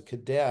I was a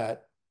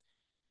cadet.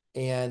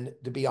 And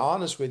to be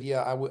honest with you,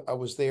 I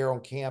was there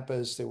on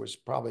campus. There was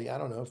probably, I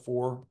don't know,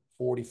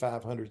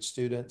 4,500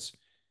 students.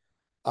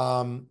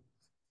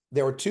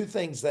 There were two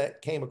things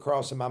that came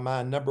across in my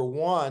mind. Number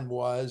one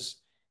was,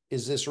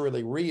 is this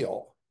really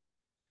real?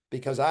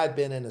 Because I had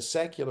been in a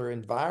secular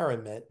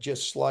environment,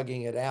 just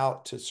slugging it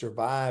out to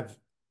survive,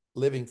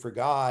 living for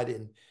God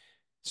and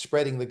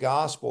spreading the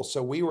gospel.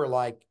 So we were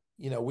like,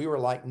 we were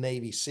like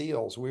Navy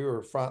SEALs. We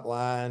were front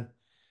line,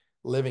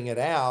 living it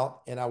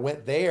out. And I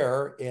went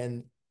there,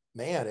 and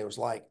man, it was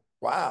like,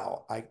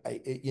 wow.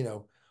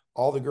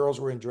 All the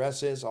girls were in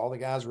dresses, all the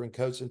guys were in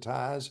coats and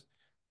ties.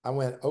 I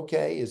went,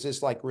 okay, is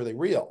this like really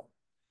real?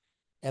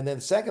 And then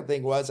the second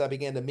thing was I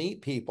began to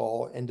meet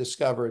people and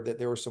discovered that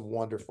there were some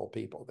wonderful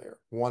people there,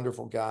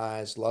 wonderful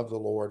guys, loved the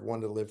Lord,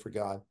 wanted to live for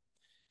God.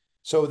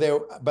 So there,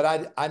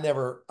 but I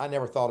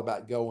never thought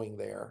about going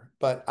there.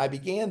 But I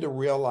began to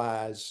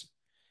realize,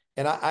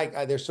 and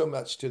I there's so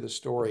much to the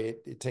story,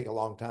 it'd take a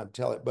long time to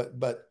tell it.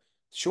 But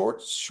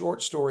short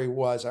story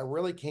was, I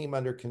really came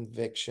under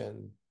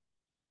conviction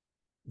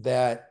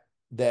that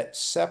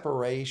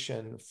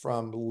separation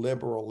from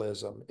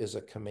liberalism is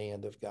a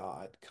command of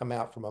God. Come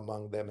out from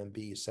among them and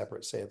be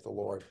separate, saith the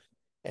Lord,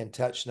 and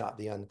touch not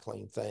the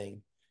unclean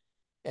thing.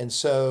 And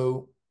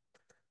so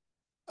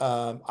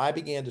I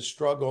began to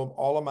struggle.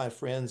 All of my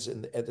friends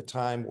at the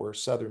time were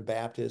Southern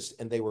Baptists,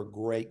 and they were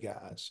great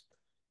guys,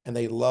 and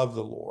they loved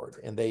the Lord,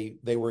 and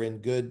they were in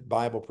good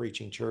Bible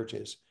preaching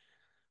churches.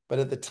 But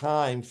at the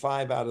time,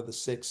 5 out of the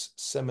 6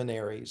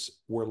 seminaries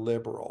were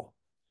liberal.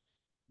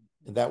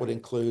 And that would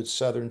include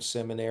Southern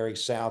Seminary,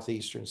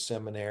 Southeastern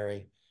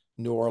Seminary,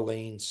 New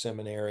Orleans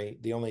Seminary.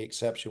 The only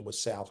exception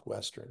was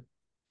Southwestern.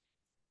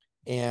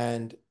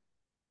 And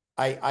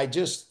I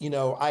just,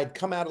 I'd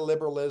come out of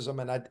liberalism,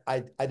 and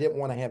I didn't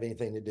want to have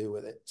anything to do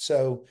with it.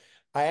 So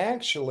I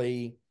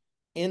actually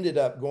ended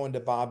up going to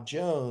Bob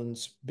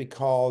Jones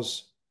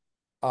because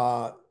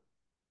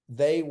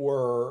they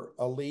were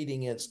a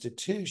leading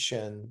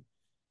institution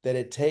that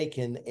had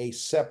taken a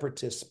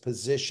separatist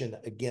position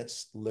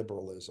against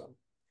liberalism.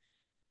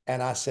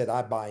 And I said,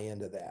 I buy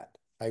into that.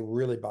 I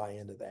really buy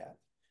into that.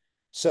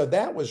 So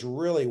that was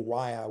really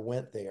why I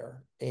went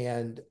there.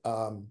 And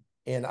I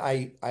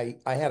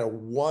had a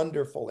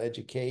wonderful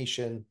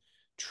education,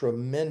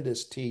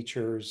 tremendous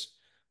teachers.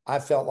 I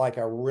felt like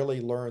I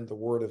really learned the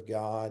Word of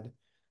God.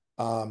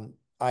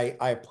 I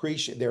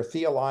appreciate their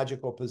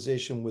theological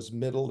position was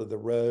middle of the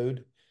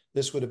road.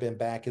 This would have been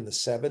back in the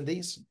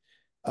 70s.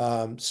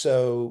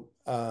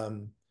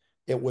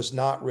 It was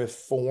not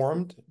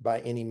reformed by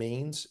any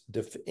means.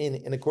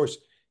 And of course,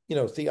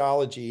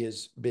 theology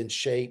has been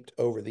shaped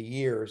over the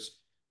years,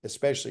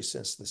 especially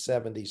since the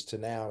 70s to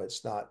now.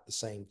 It's not the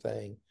same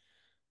thing.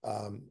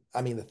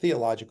 The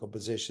theological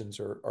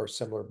positions are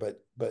similar,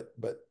 but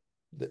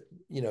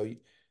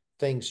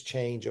things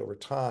change over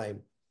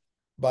time.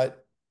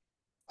 But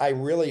I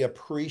really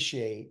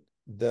appreciate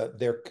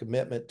their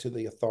commitment to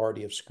the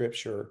authority of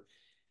Scripture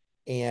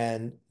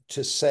and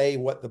to say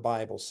what the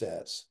Bible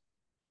says.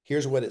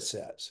 Here's what it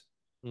says.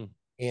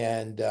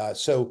 And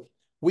so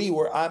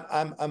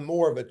I'm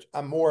more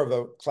of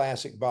a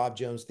classic Bob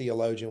Jones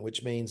theologian,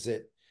 which means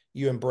that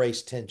you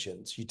embrace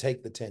tensions. You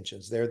take the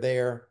tensions. They're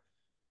there.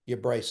 You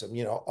embrace them.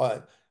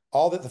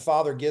 All that the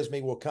Father gives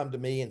me will come to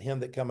me, and him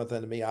that cometh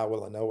unto me I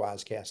will in no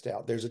wise cast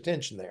out. There's a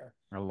tension there.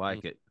 I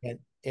like it.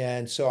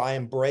 And so I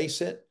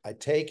embrace it. I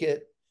take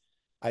it.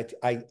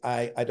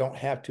 I don't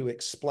have to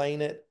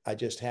explain it. I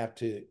just have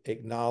to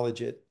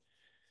acknowledge it.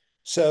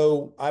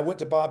 So I went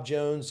to Bob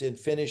Jones and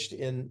finished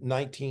in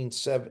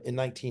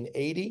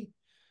 1980.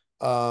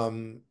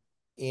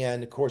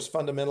 And of course,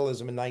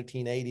 fundamentalism in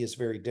 1980 is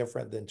very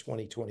different than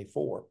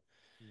 2024.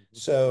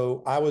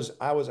 So I was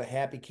a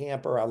happy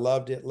camper. I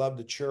loved it, loved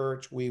the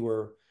church.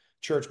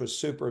 Church was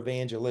super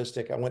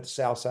evangelistic. I went to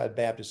Southside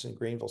Baptist in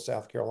Greenville,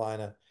 South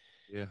Carolina.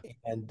 Yeah.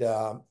 And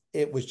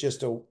it was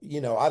just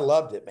I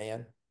loved it,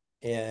 man.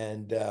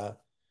 And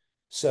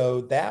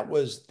so that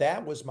was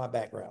my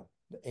background.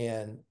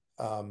 And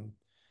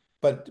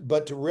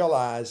but to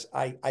realize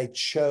I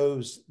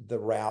chose the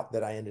route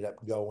that I ended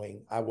up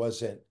going. I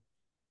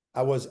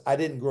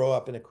didn't grow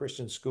up in a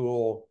Christian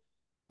school,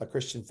 a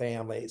Christian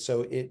family.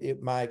 So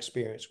my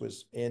experience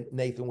was, and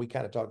Nathan, we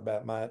kind of talked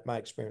about my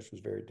experience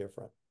was very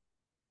different.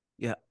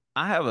 Yeah.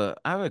 I have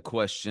a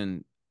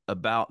question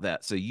about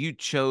that. So you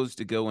chose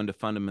to go into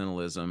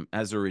fundamentalism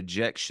as a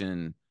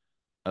rejection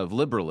of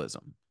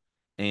liberalism.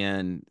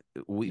 And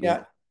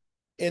yeah.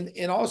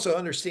 And also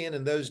understand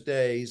in those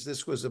days,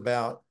 this was in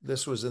the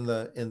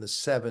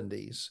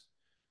 70s.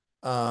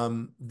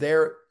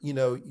 There,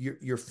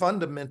 your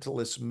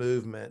fundamentalist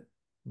movement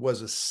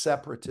was a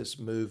separatist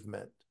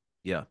movement.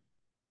 Yeah.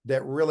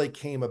 That really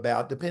came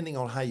about, depending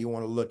on how you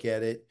want to look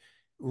at it.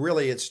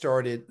 Really, it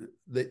started,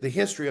 the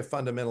history of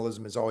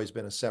fundamentalism has always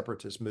been a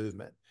separatist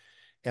movement.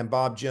 And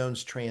Bob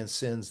Jones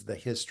transcends the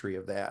history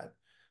of that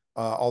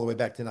all the way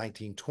back to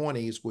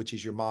 1920s, which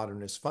is your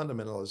modernist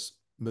fundamentalist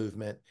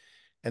movement.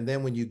 And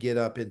then when you get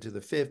up into the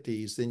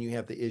 50s, then you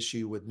have the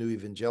issue with new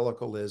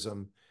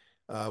evangelicalism,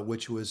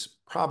 which was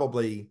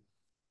probably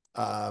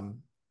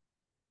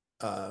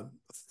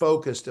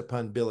focused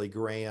upon Billy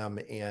Graham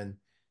and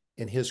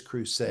his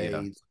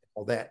crusades,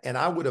 all that. And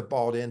I would have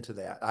bought into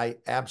that. I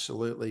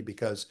absolutely,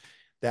 because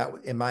that,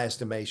 in my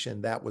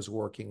estimation, that was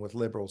working with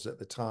liberals at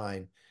the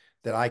time,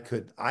 that I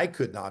could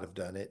not have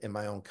done it in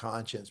my own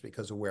conscience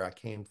because of where I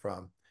came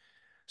from.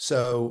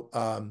 So,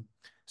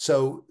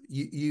 so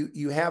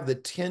you have the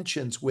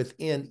tensions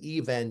within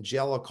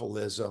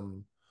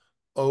evangelicalism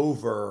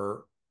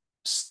over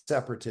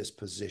separatist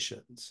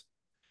positions.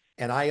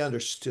 And I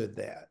understood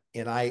that.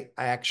 And I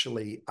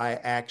actually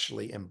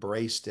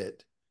embraced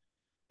it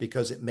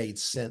because it made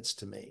sense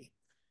to me.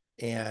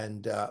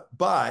 And,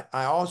 but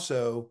I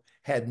also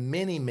had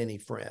many, many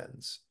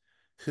friends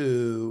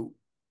who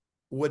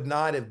would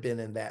not have been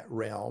in that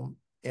realm,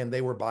 and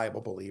they were Bible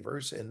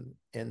believers and,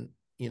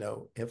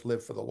 have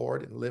lived for the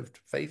Lord and lived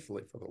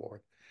faithfully for the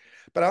Lord.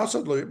 But I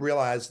also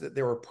realized that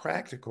there were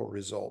practical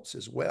results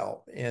as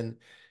well. And,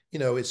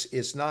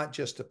 it's not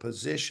just a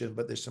position,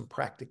 but there's some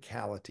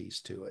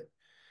practicalities to it,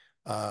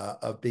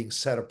 of being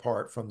set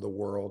apart from the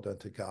world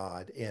unto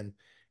God. And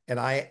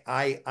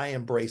I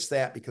embraced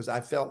that because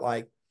I felt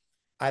like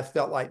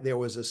there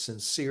was a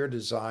sincere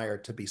desire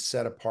to be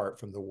set apart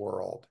from the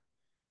world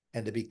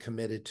and to be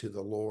committed to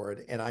the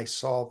Lord. And I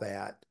saw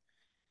that,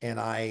 and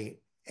I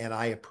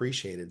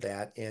appreciated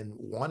that and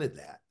wanted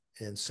that.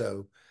 And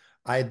so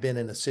I had been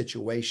in a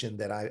situation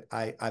that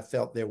I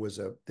felt there was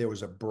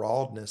a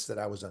broadness that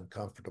I was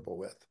uncomfortable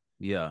with.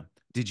 Yeah.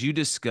 Did you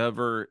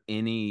discover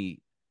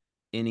any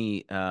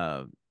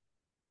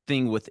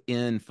thing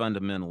within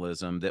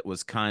fundamentalism that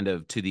was kind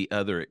of to the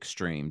other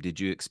extreme? Did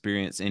you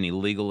experience any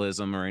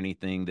legalism or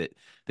anything that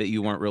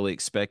you weren't really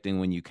expecting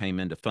when you came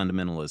into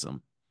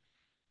fundamentalism?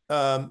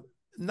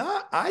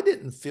 I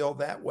didn't feel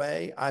that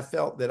way. I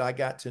felt that I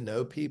got to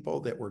know people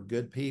that were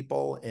good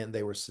people and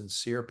they were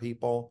sincere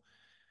people.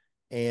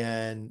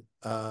 And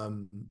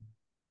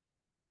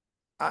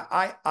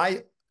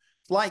I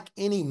like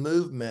any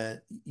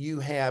movement, you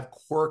have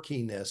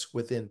quirkiness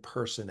within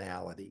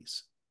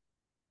personalities.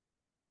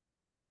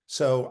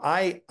 So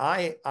I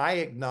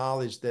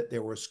acknowledged that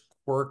there was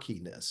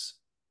quirkiness,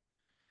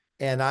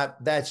 and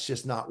that's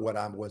just not what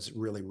I was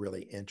really,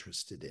 really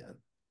interested in.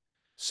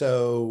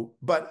 So,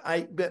 but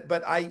I,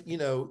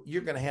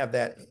 you're going to have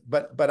that,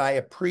 but I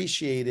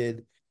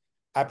appreciated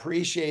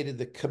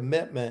the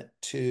commitment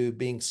to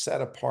being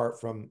set apart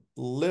from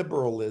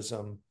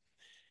liberalism,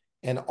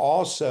 and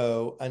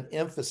also an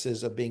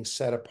emphasis of being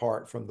set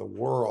apart from the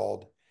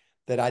world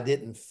that I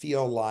didn't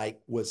feel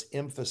like was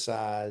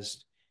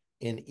emphasized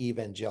in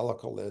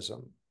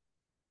evangelicalism,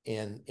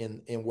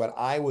 in what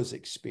I was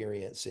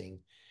experiencing.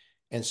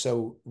 And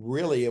so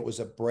really it was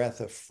a breath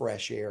of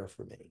fresh air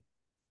for me.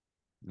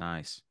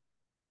 Nice.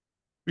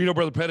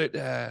 Brother Pettit,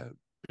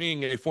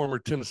 being a former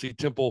Tennessee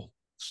Temple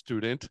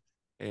student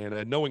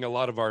and knowing a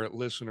lot of our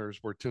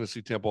listeners were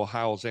Tennessee Temple,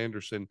 Howells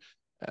Anderson,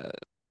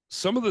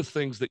 some of the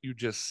things that you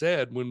just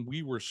said, when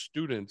we were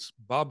students,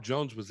 Bob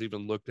Jones was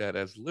even looked at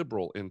as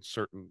liberal in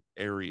certain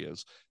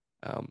areas.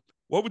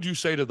 What would you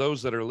say to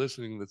those that are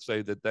listening that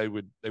say that they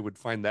would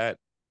find that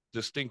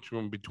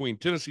distinction between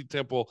Tennessee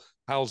Temple,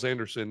 Howells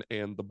Anderson,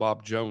 and the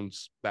Bob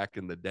Jones back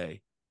in the day?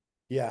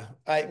 Yeah,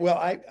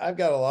 I've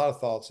got a lot of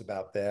thoughts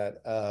about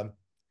that.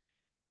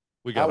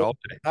 We got all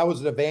day. I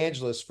was an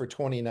evangelist for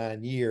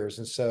 29 years.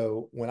 And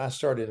so when I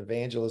started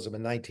evangelism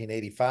in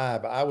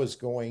 1985, I was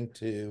going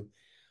to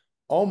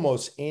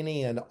almost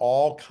any and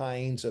all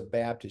kinds of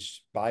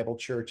Baptist Bible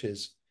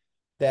churches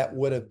that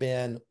would have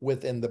been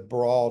within the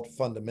broad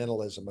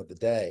fundamentalism of the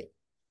day.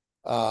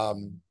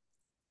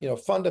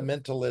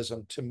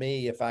 Fundamentalism to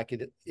me, if I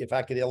could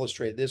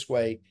illustrate it this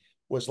way,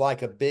 was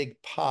like a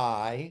big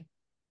pie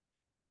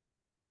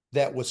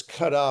that was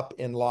cut up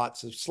in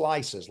lots of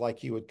slices,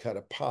 like you would cut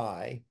a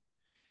pie.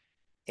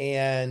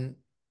 And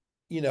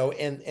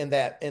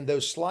and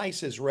those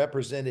slices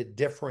represented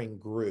differing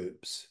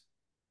groups.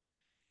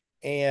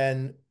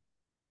 But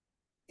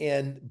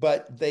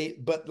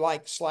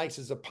like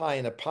slices of pie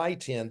in a pie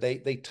tin,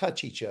 they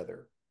touch each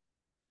other.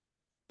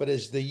 But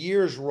as the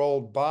years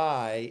rolled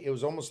by, it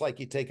was almost like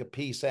you take a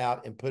piece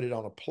out and put it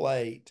on a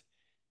plate,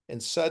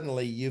 and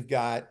suddenly you've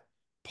got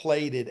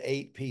plated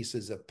 8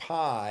 pieces of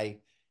pie,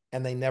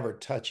 and they never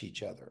touch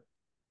each other.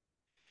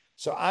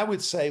 So I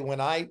would say when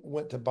I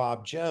went to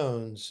Bob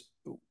Jones,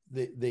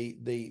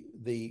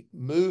 the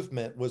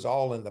movement was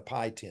all in the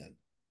pie tin,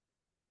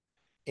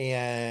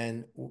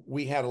 and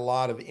we had a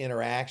lot of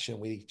interaction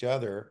with each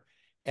other,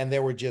 and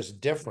there were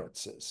just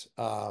differences.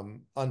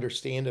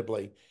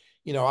 Understandably,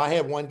 I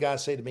had one guy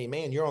say to me,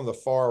 "Man, you're on the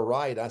far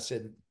right." I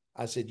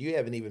said, "You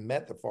haven't even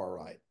met the far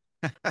right."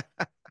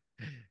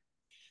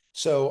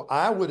 So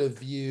I would have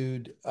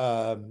viewed,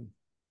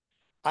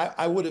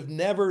 I would have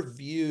never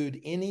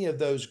viewed any of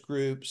those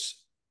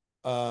groups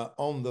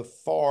on the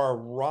far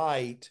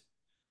right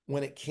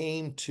when it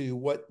came to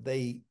what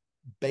they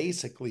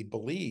basically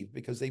believed,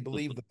 because they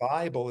believed the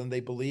Bible and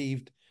they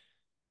believed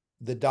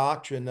the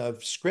doctrine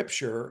of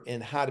Scripture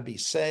and how to be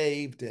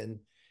saved and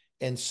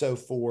so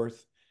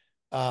forth.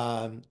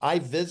 I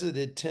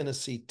visited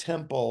Tennessee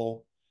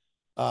Temple.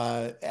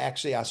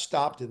 Actually, I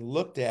stopped and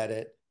looked at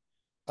it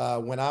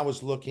when I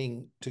was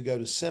looking to go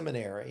to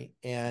seminary,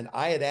 and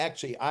I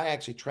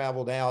actually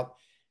traveled out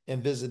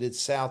and visited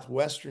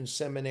Southwestern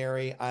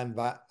Seminary.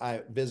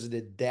 I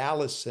visited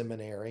Dallas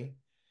Seminary,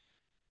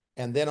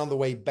 and then on the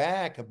way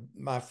back,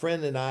 my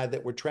friend and I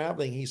that were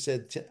traveling, I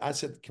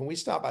said, "Can we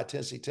stop by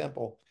Tennessee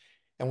Temple?"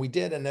 And we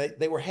did, and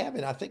they were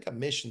having, I think, a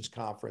missions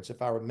conference,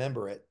 if I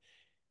remember it.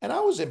 And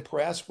I was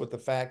impressed with the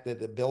fact that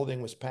the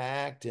building was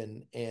packed,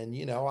 and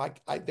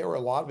there were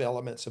a lot of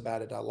elements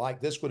about it I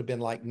liked. This would have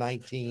been like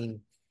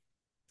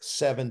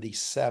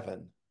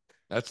 1977.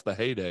 That's the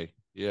heyday.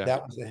 Yeah.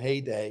 That was the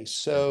heyday.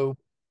 So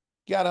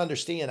you got to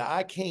understand,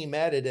 I came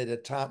at it at a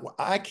time.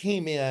 I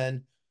came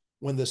in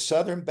when the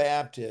Southern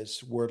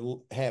Baptists were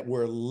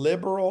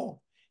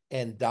liberal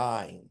and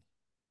dying.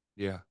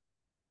 Yeah.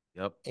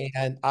 Yep.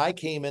 And I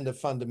came into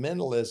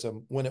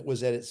fundamentalism when it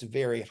was at its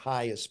very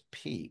highest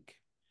peak.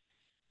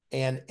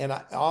 And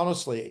I,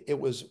 honestly, it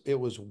was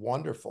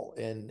wonderful,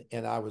 and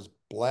I was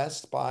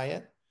blessed by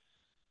it.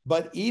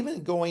 But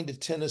even going to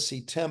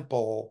Tennessee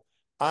Temple,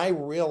 I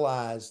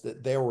realized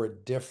that there were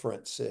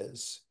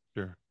differences.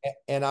 Sure.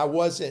 And I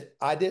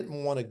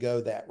didn't want to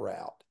go that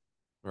route.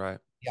 Right.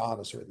 To be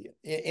honest with you.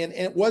 And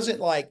it wasn't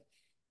like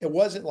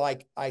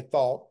I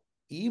thought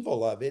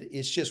evil of it.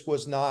 It just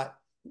was not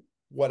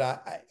what it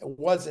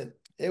wasn't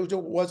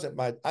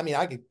my, I mean,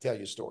 I could tell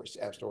you stories,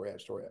 story.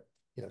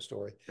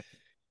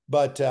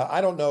 But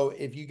I don't know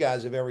if you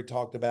guys have ever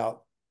talked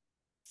about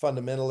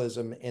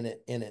fundamentalism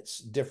in its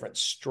different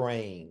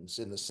strains,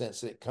 in the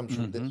sense that it comes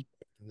from this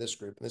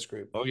group and this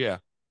group. Oh yeah.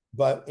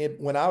 But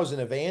when I was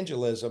in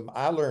evangelism,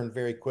 I learned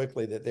very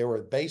quickly that there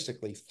were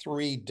basically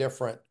three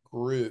different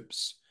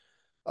groups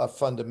of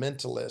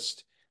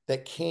fundamentalists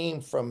that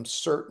came from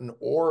certain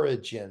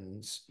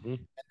origins. Mm-hmm.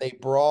 And they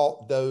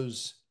brought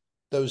those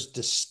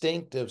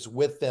distinctives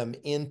with them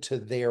into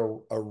their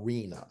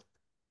arena.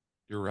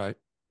 You're right.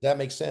 That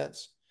makes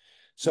sense.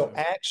 So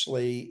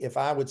actually, if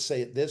I would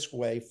say it this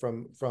way,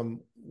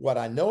 from what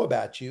I know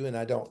about you, and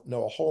I don't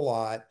know a whole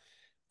lot,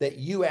 that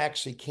you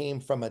actually came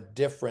from a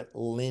different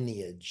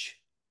lineage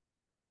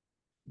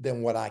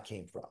than what I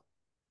came from.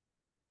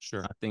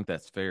 Sure. I think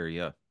that's fair.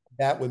 Yeah.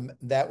 That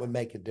would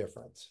make a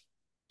difference.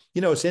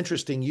 It's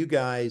interesting. You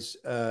guys,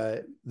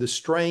 the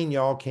strain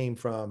y'all came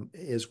from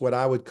is what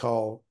I would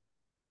call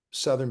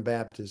Southern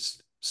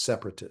Baptist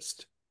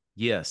separatist.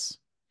 Yes.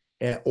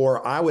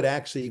 Or I would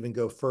actually even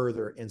go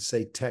further and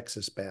say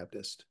Texas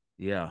Baptist.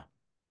 Yeah.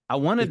 I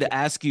wanted to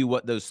ask you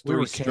what those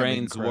three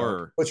strains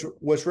were.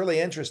 What's really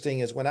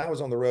interesting is when I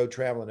was on the road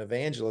traveling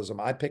evangelism,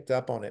 I picked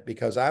up on it,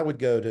 because I would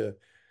go to,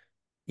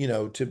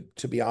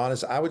 to be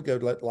honest, I would go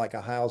to like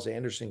a Hyles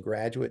Anderson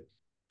graduate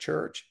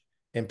church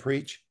and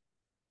preach.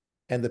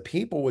 And the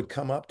people would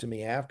come up to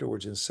me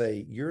afterwards and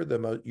say, you're the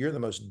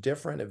most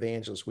different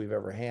evangelist we've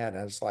ever had.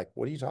 And I was like,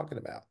 what are you talking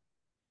about?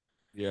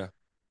 Yeah.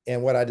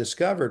 And what I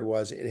discovered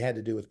was it had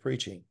to do with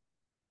preaching.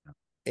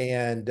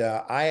 And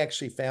I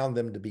actually found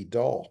them to be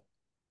dull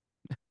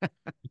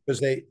because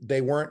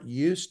they weren't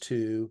used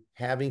to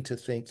having to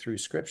think through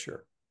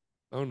Scripture.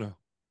 Oh no.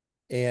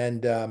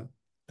 And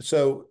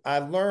so I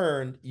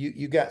learned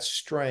you got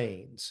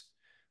strains.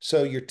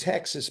 So your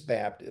Texas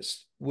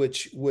Baptist,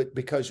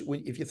 because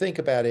if you think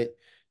about it,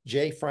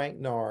 J. Frank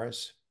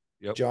Norris,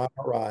 John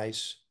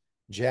Rice,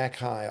 Jack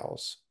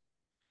Hyles,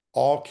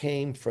 all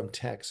came from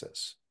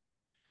Texas.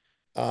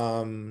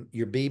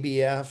 Your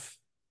BBF,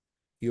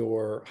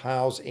 your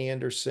Hyles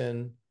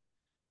Anderson,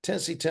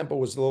 Tennessee Temple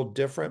was a little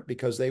different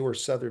because they were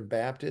Southern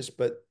Baptist,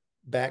 but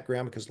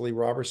background because Lee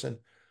Robertson,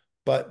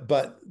 but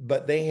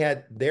they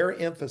had, their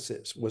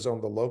emphasis was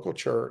on the local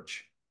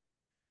church,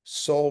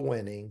 soul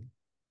winning,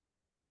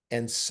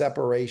 and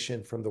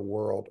separation from the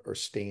world or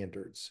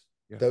standards.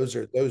 Yeah. Those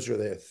are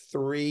their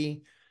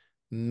three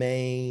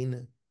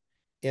main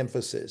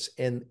emphasis.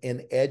 And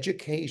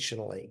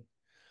educationally,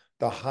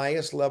 the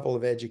highest level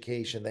of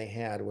education they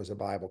had was a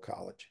Bible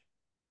college.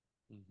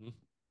 Mm-hmm.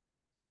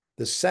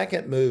 The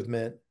second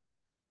movement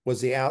was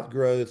the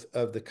outgrowth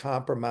of the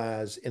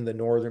compromise in the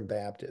Northern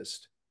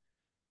Baptist.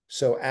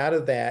 So out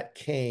of that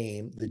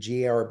came the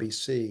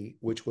GRBC,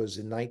 which was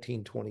in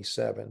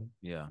 1927.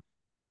 Yeah.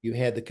 You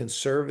had the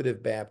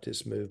Conservative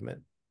Baptist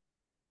movement.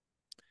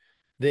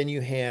 Then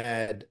you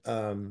had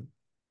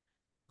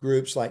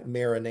groups like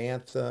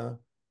Maranatha,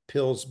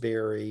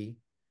 Pillsbury,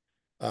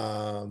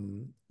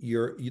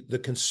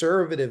 the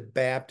conservative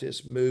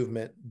Baptist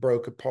movement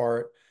broke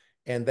apart,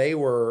 and they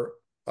were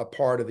a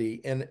part of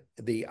the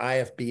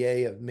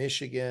IFBA of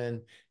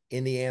Michigan,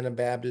 Indiana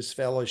Baptist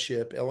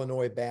Fellowship,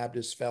 Illinois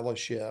Baptist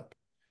Fellowship.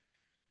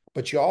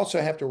 But you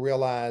also have to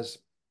realize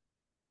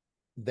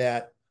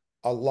that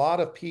a lot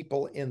of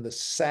people in the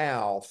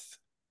South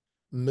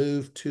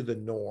moved to the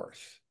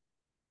North,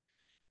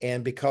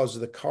 and because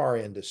of the car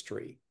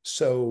industry.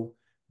 So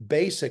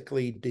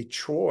basically,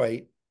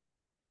 Detroit,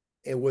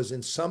 it was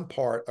in some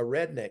part a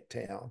redneck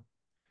town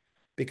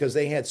because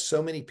they had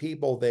so many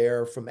people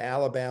there from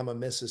Alabama,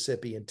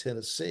 Mississippi, and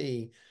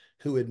Tennessee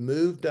who had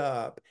moved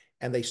up,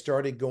 and they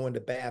started going to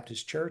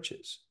Baptist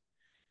churches.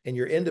 And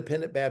your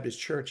independent Baptist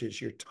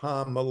churches, your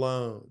Tom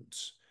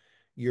Malone's,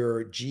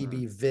 your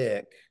G.B.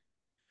 Vick,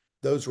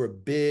 those were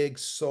big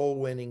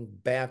soul-winning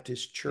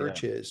Baptist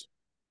churches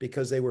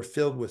because they were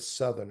filled with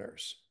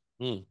Southerners.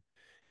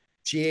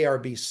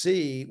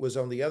 GARBC was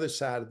on the other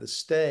side of the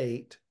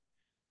state,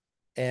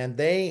 and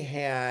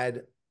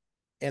their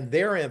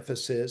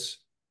emphasis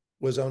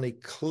was on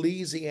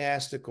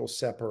ecclesiastical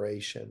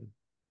separation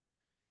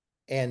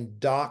and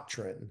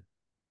doctrine.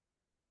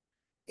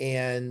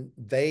 And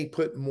they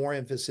put more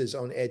emphasis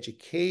on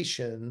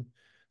education.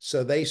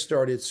 So they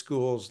started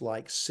schools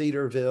like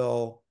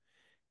Cedarville,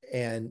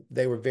 and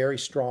they were very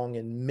strong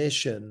in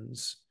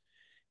missions.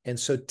 And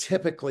so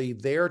typically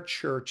their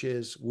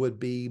churches would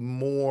be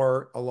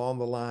more along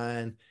the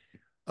line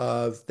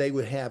of, they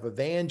would have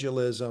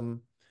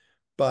evangelism,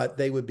 but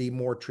they would be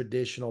more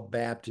traditional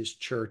Baptist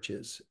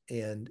churches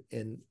and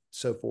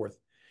so forth.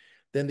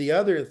 Then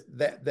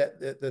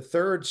the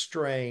third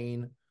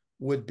strain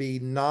would be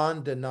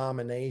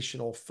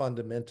non-denominational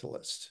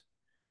fundamentalists,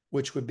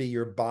 which would be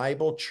your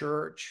Bible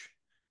Church,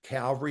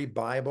 Calvary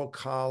Bible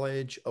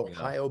College,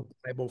 Ohio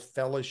Bible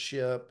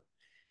Fellowship,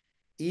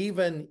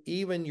 even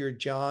your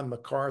John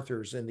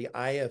MacArthur's and the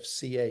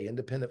IFCA,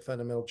 Independent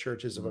Fundamental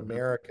Churches of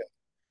America,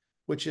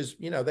 which is,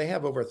 they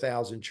have over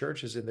 1,000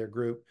 churches in their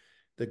group.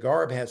 The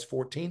Garb has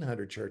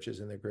 1,400 churches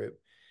in their group.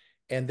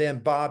 And then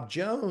Bob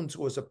Jones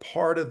was a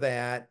part of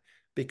that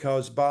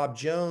because Bob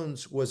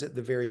Jones was at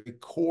the very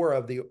core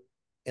of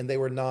and they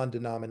were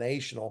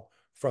non-denominational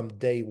from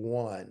day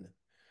one.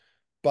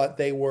 But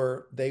they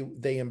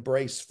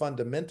embraced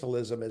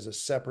fundamentalism as a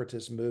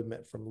separatist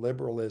movement from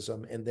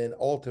liberalism, and then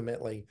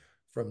ultimately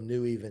from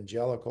new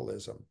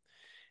evangelicalism.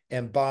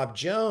 And Bob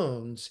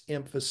Jones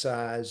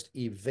emphasized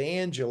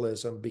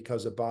evangelism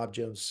because of Bob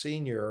Jones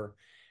Sr.,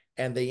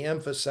 and they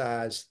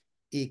emphasized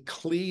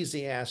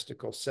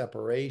ecclesiastical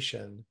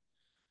separation.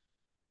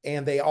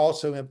 And they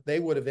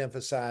would have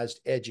emphasized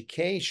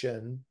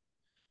education,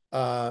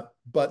 but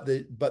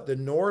the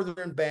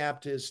Northern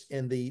Baptist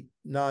and the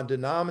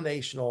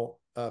non-denominational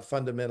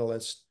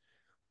fundamentalists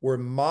were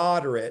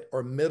moderate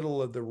or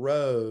middle of the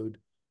road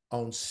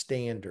on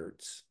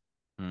standards.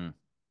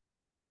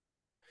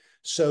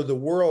 So the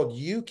world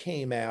you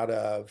came out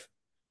of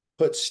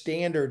put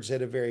standards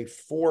at a very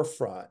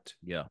forefront.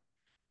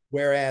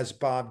 Whereas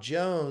Bob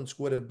Jones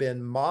would have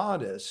been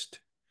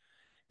modest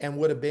and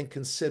would have been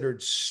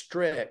considered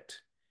strict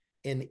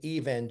in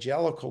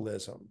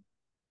evangelicalism,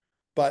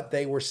 but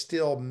they were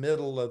still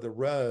middle of the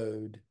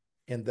road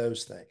in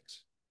those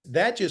things.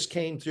 That just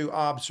came through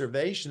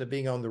observation of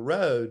being on the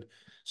road.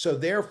 So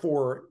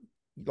therefore,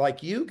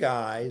 like you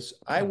guys,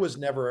 I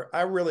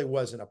really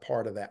wasn't a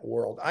part of that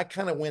world. I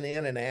kind of went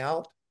in and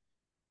out,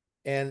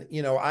 and,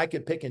 I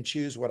could pick and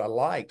choose what I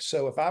liked.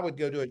 So if I would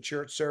go to a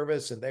church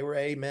service and they were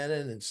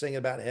amening and singing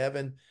about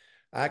heaven,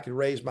 I could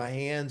raise my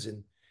hands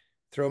and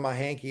throw my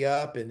hanky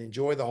up and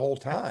enjoy the whole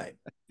time.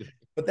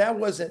 But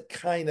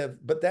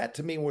that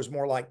to me was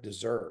more like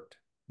dessert.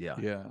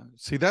 Yeah.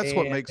 See, that's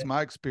what makes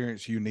my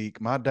experience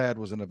unique. My dad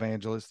was an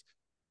evangelist,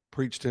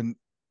 preached in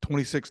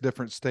 26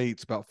 different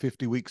states, about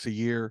 50 weeks a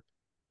year.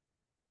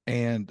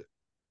 And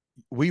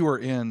we were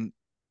in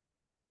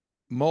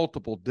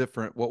multiple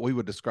different, what we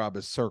would describe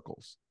as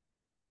circles.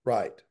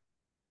 Right.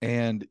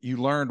 And you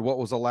learned what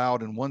was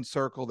allowed in one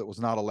circle that was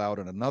not allowed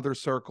in another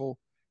circle.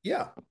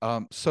 Yeah.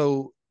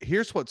 So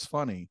here's what's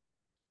funny.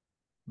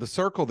 The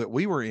circle that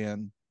we were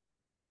in,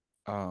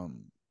 the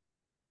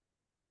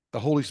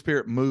Holy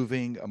Spirit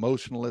moving,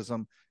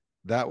 emotionalism,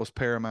 that was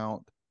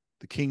paramount.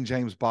 The King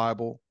James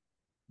Bible,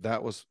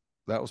 that was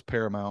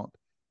paramount.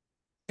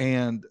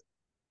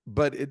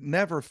 But it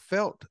never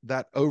felt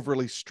that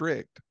overly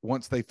strict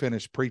once they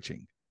finished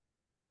preaching.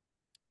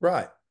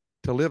 Right.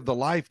 To live the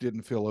life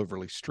didn't feel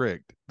overly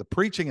strict. The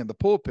preaching in the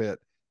pulpit,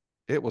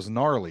 it was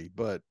gnarly,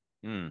 but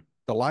the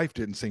life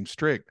didn't seem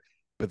strict.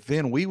 But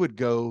then we would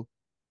go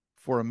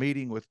for a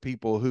meeting with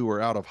people who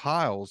were out of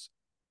Hiles,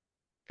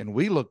 and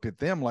we looked at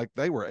them like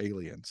they were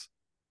aliens.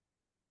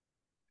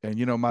 And,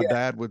 my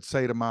dad would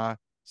say to my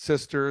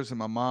sisters and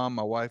my mom,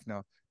 my wife,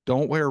 now,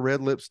 don't wear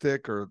red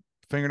lipstick or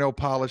fingernail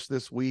polish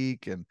this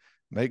week, and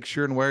make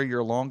sure and wear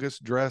your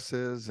longest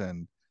dresses,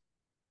 and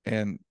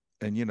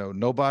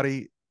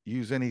nobody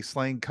use any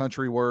slang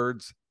country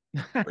words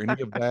or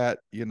any of that,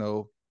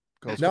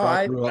 because No, where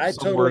I grew up, I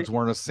some totally, words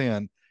weren't a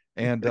sin.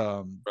 And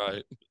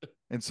Right.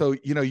 and so,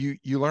 you know, you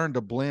learn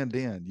to blend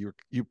in.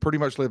 You pretty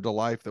much lived a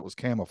life that was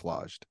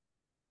camouflaged.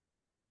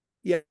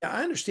 yeah,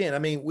 I understand. I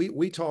mean,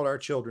 we taught our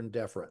children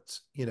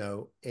deference, you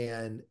know,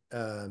 and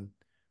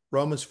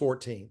Romans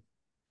 14,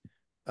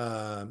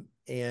 and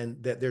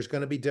that there's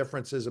going to be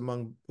differences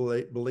among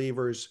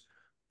believers,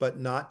 but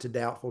not to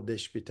doubtful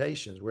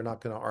disputations. We're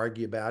not going to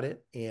argue about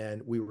it,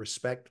 and we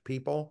respect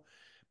people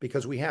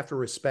because we have to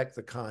respect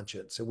the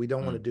conscience, and we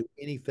don't want to do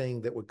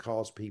anything that would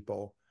cause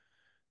people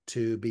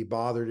to be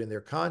bothered in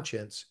their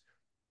conscience.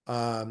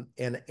 And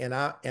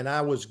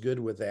I was good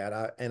with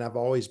that. I've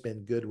always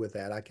been good with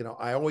that.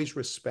 I always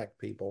respect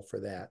people for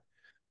that.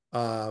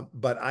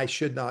 But I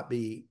should not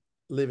be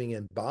living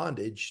in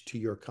bondage to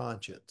your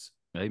conscience.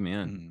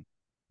 Amen.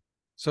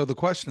 So the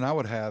question I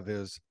would have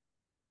is,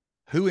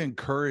 who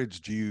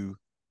encouraged you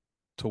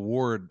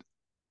toward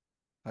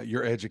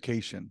your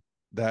education?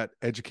 That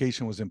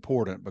education was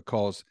important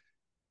because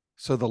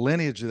so the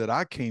lineage that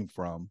I came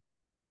from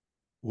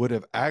would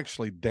have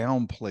actually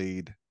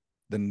downplayed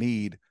the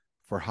need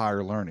for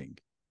higher learning.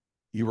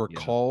 You were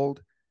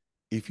called.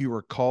 If you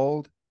were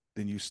called,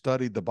 then you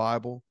studied the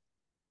Bible.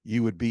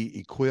 You would be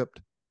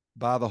equipped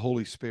by the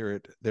Holy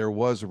Spirit. There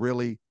was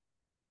really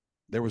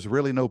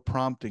no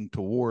prompting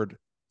toward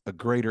a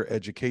greater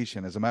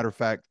education. As a matter of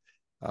fact,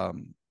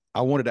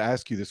 I wanted to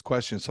ask you this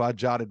question, so I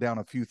jotted down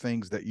a few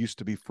things that used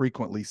to be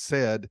frequently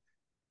said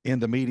in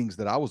the meetings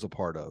that I was a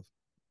part of.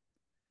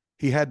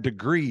 He had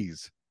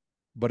degrees,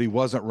 but he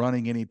wasn't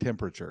running any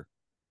temperature.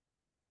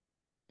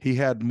 He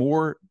had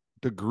more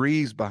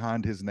degrees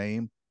behind his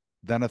name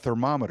than a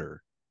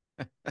thermometer.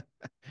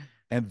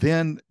 And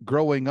then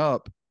growing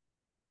up,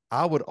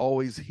 I would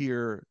always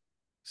hear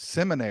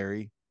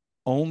seminary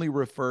only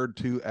referred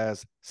to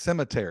as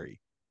cemetery.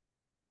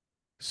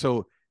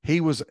 So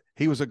he was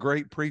a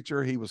great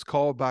preacher. He was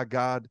called by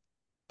God,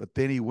 but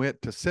then he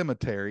went to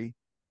cemetery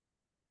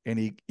and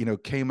he, you know,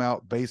 came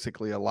out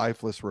basically a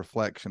lifeless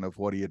reflection of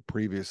what he had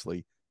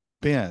previously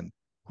been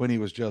when he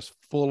was just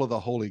full of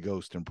the Holy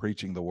Ghost and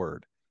preaching the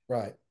word.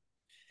 Right.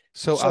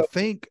 So I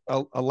think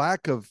a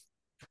lack of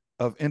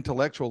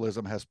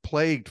intellectualism has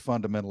plagued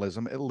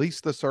fundamentalism, at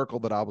least the circle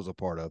that I was a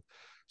part of.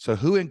 So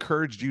who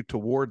encouraged you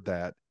toward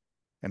that?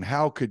 And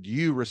how could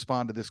you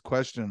respond to this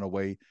question in a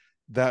way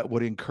that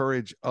would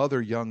encourage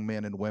other young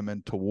men and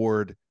women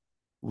toward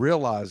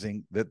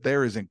realizing that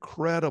there is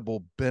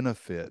incredible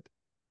benefit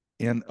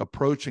in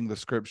approaching the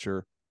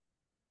scripture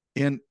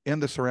in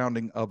the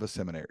surrounding of a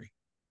seminary?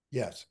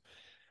 Yes,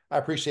 I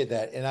appreciate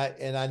that.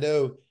 And I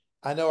know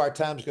our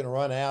time's going to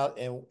run out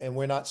and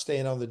we're not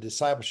staying on the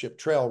discipleship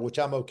trail, which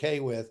I'm okay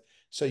with.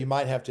 So you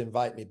might have to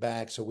invite me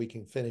back so we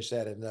can finish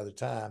that at another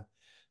time.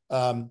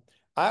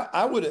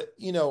 I would,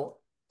 you know,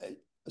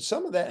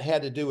 some of that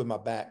had to do with my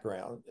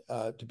background,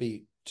 to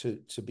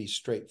be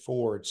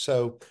straightforward.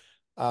 So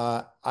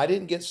I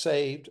didn't get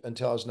saved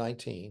until I was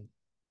 19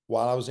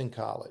 while I was in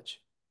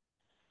college.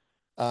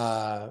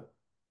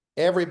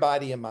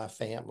 Everybody in my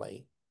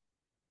family,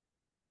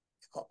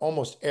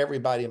 almost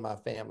everybody in my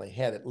family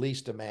had at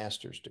least a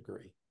master's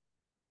degree.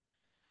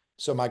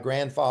 So my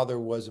grandfather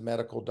was a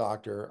medical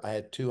doctor. I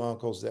had two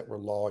uncles that were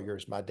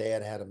lawyers. My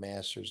dad had a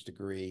master's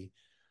degree.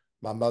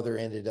 My mother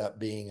ended up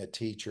being a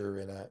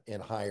teacher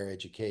in higher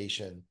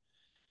education.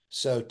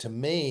 So to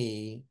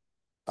me,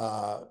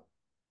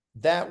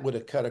 that would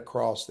have cut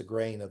across the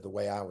grain of the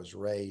way I was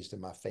raised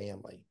in my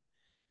family.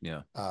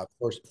 Yeah.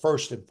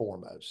 First and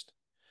foremost.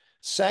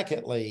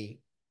 Secondly,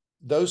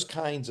 those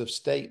kinds of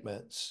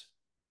statements,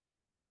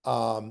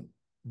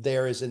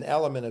 there is an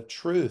element of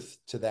truth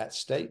to that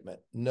statement,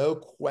 no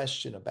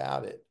question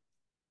about it.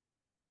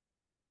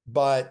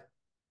 But,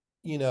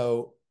 you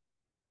know,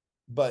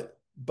 but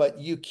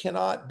you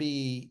cannot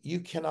be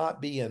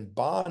in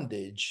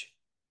bondage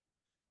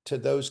to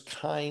those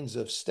kinds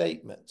of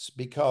statements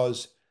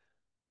because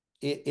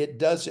it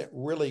doesn't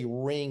really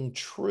ring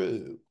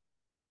true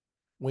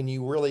when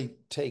you really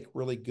take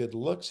really good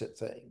looks at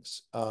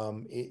things.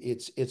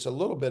 It's a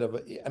little bit of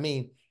a, I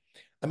mean,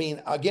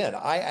 again,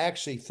 I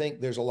actually think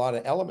there's a lot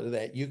of element of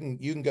that. You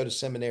can go to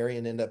seminary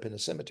and end up in a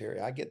cemetery.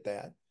 I get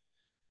that.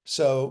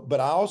 So, but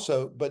I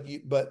also, but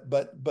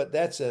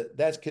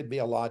that could be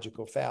a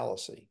logical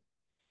fallacy,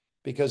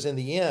 because in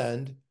the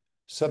end,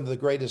 some of the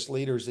greatest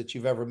leaders that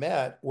you've ever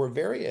met were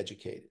very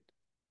educated,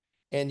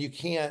 and you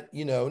can't,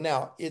 you know,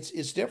 now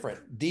it's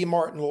different. D.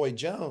 Martin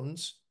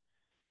Lloyd-Jones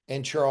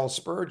and Charles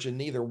Spurgeon,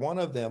 neither one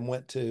of them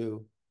went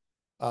to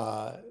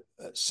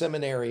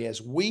seminary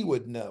as we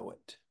would know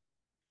it.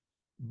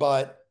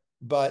 But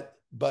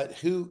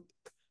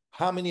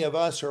how many of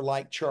us are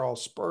like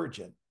Charles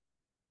Spurgeon?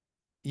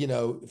 You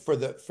know, for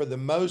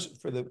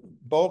the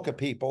bulk of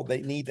people,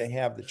 they need to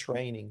have the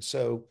training.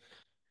 So,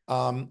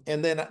 and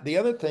then the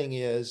other thing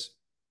is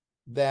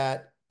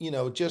that, you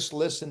know, just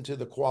listen to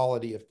the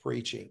quality of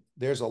preaching.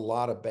 There's a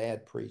lot of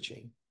bad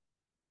preaching,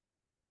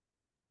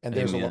 and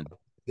there's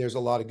a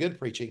lot of good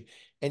preaching.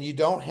 And you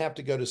don't have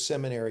to go to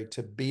seminary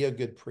to be a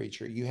good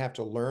preacher. You have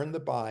to learn the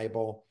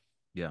Bible.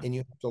 Yeah. And you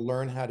have to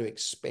learn how to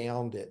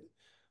expound it.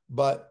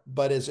 But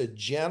as a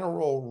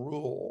general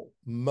rule,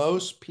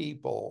 most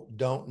people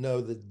don't know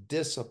the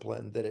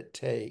discipline that it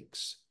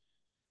takes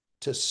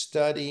to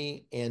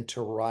study and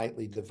to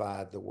rightly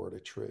divide the word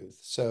of truth.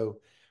 So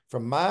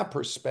from my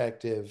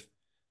perspective,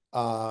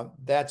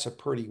 that's a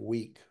pretty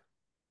weak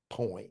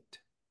point.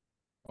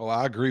 Oh,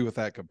 I agree with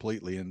that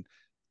completely. And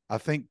I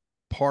think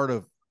part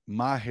of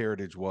my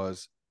heritage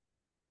was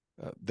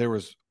there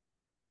was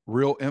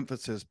real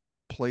emphasis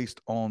placed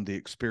on the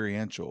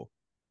experiential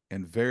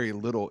and very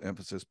little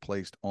emphasis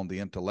placed on the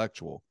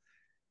intellectual.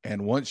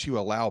 And once you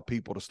allow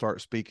people to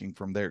start speaking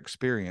from their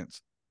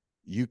experience,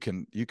 you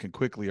can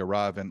quickly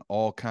arrive in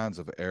all kinds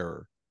of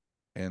error.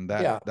 And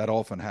that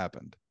often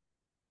happened.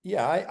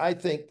 Yeah, I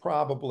think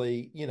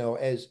probably,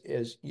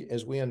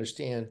 as we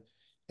understand,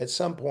 at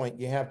some point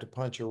you have to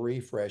punch a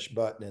refresh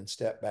button and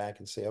step back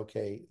and say,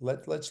 okay,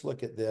 let's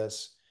look at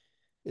this.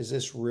 Is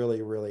this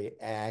really, really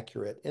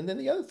accurate? And then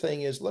the other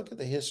thing is look at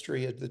the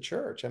history of the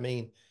church. I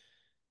mean,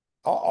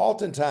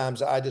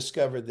 oftentimes I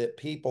discovered that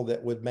people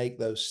that would make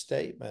those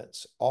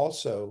statements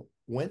also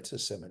went to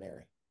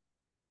seminary.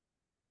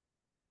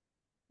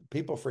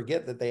 People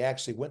forget that they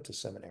actually went to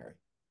seminary.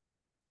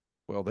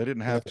 Well, they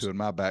didn't have to in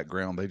my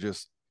background. They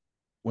just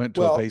went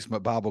to a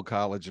basement Bible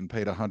college and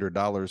paid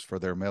 $100 for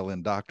their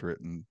mail-in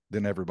doctorate, and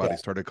then everybody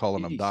started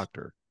calling them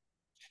doctor.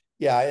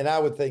 Yeah, and I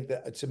would think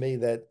that to me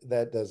that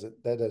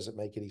doesn't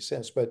make any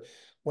sense. But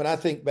when I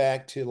think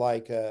back to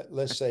like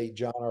let's say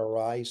John R.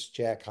 Rice,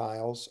 Jack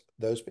Hyles,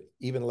 those,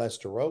 even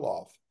Lester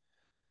Roloff,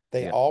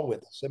 they all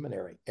went to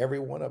seminary. Every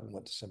one of them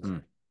went to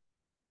seminary.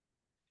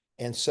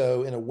 And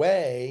so in a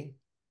way,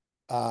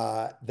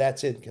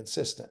 that's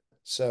inconsistent.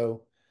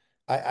 So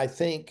I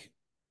think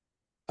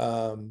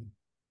that's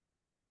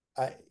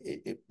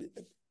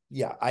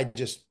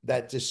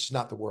just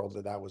not the world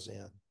that I was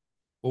in.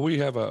 Well, we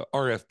have a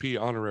RFP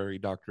honorary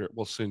doctorate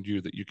we'll send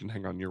you that you can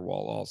hang on your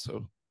wall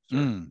also.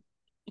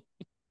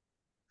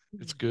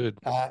 It's good.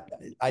 I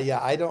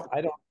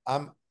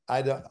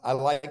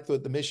like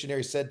what the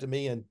missionary said to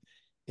me in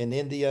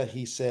India.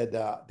 He said,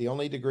 the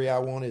only degree I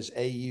want is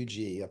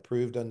AUG,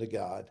 approved unto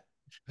God.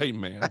 Hey,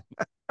 man.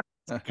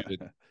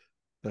 Good.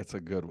 That's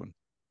a good one.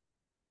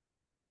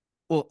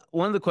 Well,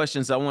 one of the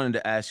questions I wanted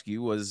to ask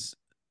you was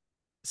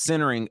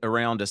centering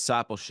around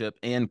discipleship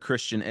and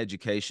Christian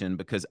education,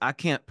 because I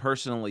can't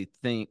personally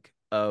think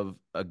of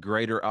a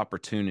greater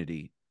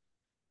opportunity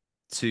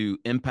to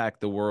impact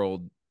the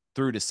world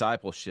through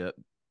discipleship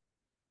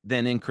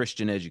than in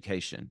Christian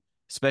education,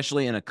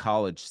 especially in a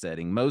college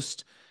setting.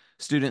 Most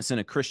students in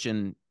a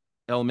Christian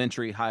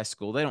elementary, high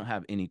school, they don't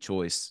have any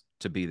choice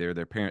to be there.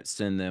 Their parents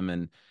send them.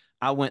 And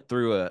I went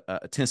through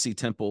a Tennessee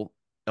Temple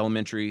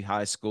elementary,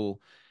 high school,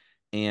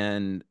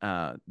 and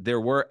there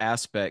were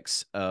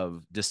aspects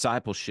of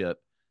discipleship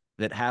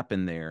that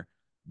happened there.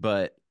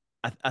 But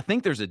I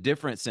think there's a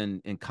difference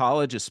in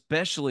college,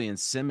 especially in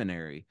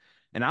seminary.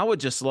 And I would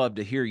just love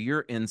to hear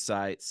your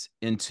insights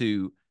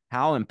into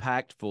how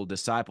impactful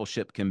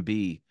discipleship can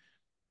be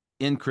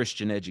in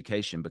Christian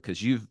education,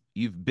 because you've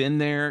been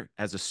there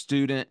as a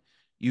student,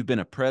 you've been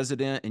a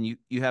president, and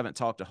you haven't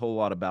talked a whole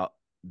lot about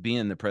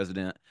being the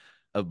president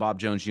of Bob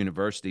Jones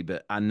University,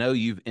 but I know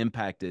you've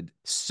impacted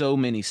so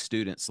many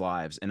students'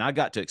 lives, and I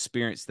got to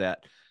experience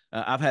that.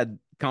 I've had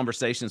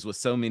conversations with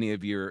so many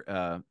of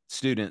your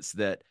students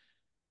that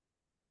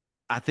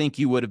I think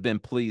you would have been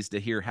pleased to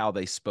hear how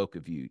they spoke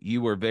of you.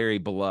 You were very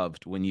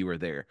beloved when you were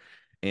there,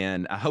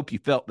 and I hope you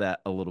felt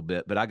that a little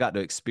bit, but I got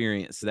to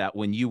experience that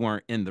when you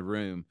weren't in the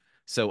room.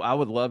 So I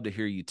would love to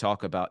hear you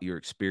talk about your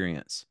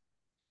experience.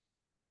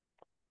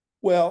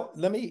 Well,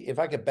 if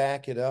I could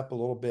back it up a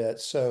little bit.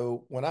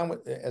 So when I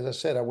went, as I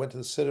said, I went to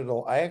the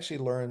Citadel. I actually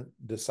learned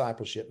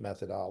discipleship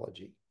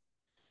methodology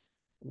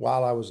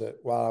while I was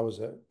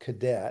a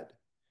cadet,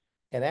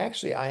 and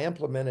actually I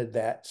implemented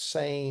that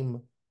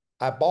same.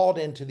 I bought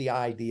into the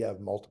idea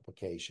of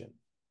multiplication,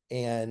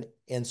 and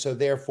so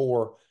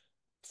therefore,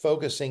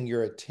 focusing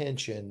your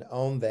attention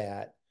on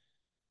that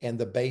and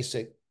the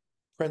basic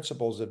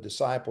principles of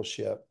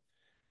discipleship,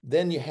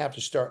 then you have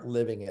to start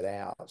living it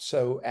out.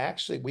 So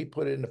actually, we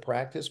put it into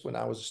practice when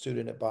I was a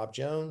student at Bob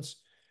Jones,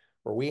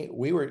 where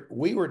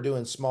we were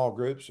doing small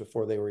groups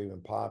before they were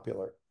even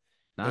popular.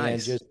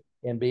 Nice.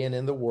 And being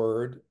in the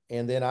Word.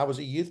 And then I was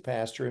a youth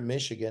pastor in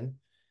Michigan.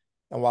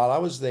 And while I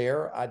was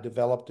there, I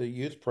developed a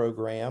youth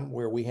program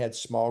where we had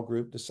small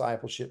group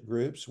discipleship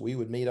groups. We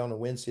would meet on a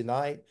Wednesday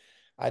night.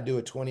 I'd do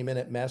a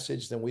 20-minute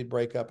message, then we'd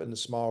break up into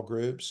small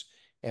groups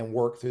and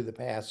work through the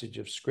passage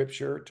of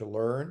Scripture to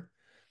learn.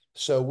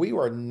 So we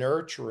were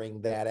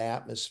nurturing that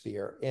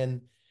atmosphere.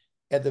 And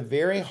at the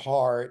very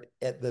heart,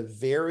 at the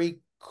very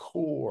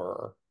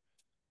core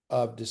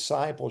of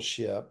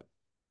discipleship,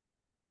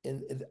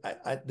 and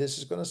this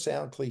is going to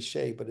sound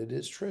cliche, but it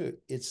is true.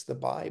 It's the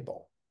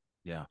Bible.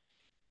 Yeah.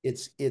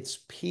 It's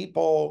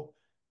people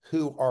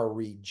who are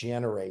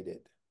regenerated,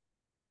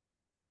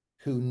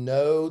 who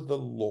know the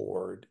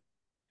Lord,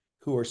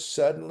 who are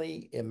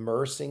suddenly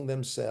immersing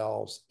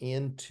themselves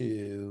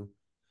into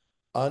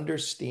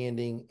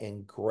understanding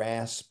and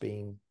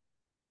grasping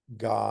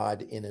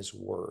God in His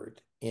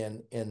Word.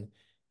 And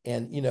I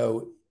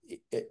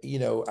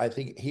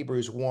think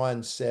Hebrews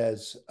 1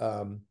 says,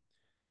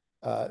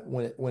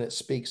 when it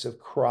speaks of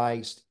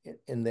Christ,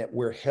 and that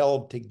we're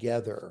held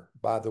together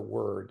by the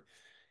word,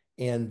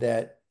 and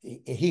that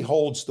he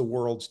holds the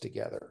worlds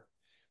together,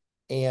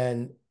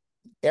 and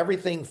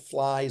everything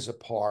flies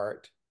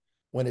apart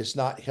when it's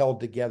not held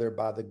together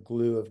by the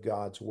glue of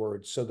God's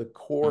word. So the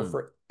core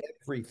for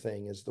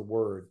everything is the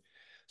word.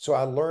 So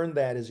I learned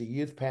that as a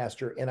youth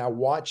pastor, and I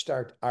watched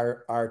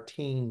our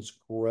teams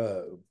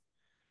grow.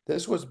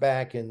 This was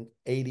back in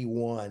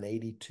 81,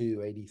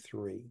 82,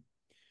 83.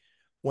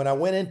 When I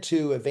went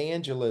into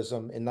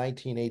evangelism in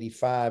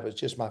 1985, it was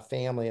just my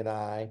family and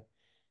I.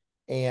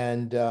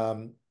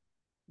 And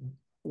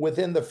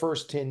within the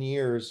first 10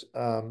 years,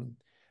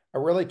 I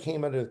really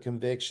came under the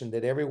conviction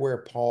that everywhere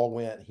Paul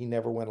went, he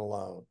never went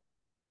alone.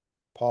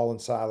 Paul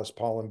and Silas,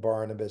 Paul and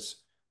Barnabas,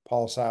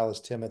 Paul, Silas,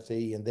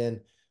 Timothy. And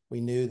then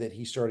we knew that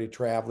he started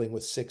traveling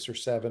with 6 or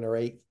 7 or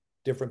 8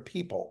 different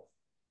people.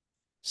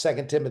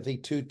 2 Timothy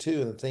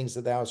 2:2, and the things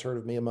that thou hast heard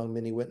of me among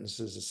many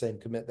witnesses, the same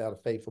commit thou to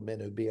faithful men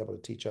who be able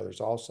to teach others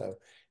also.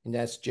 And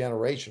that's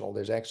generational.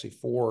 There's actually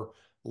 4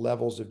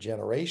 levels of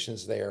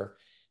generations there.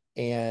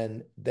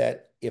 And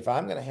that if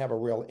I'm going to have a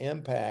real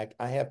impact,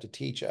 I have to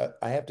teach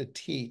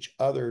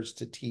others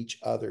to teach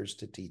others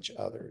to teach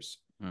others.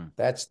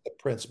 That's the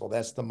principle.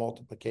 That's the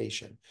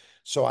multiplication.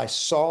 So I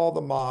saw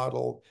the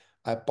model,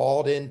 I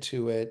bought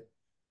into it,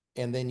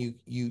 and then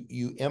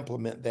you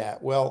implement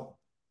that. Well,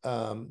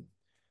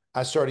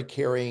 I started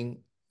carrying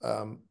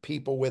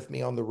people with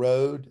me on the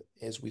road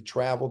as we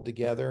traveled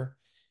together,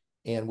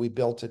 and we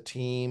built a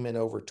team. And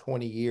over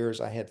 20 years,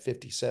 I had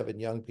 57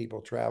 young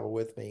people travel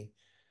with me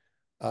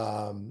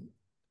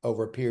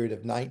over a period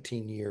of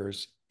 19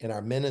 years in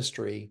our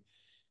ministry.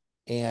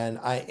 And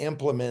I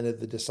implemented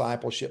the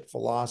discipleship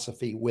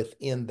philosophy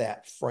within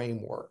that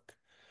framework.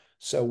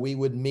 So we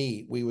would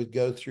meet, we would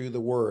go through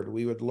the word,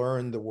 we would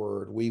learn the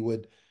word, we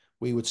would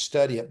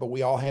study it, but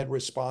we all had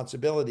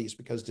responsibilities,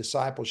 because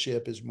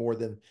discipleship is more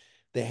than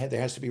there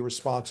has to be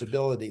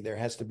responsibility. There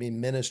has to be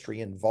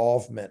ministry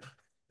involvement.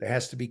 There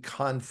has to be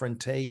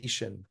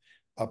confrontation,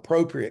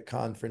 appropriate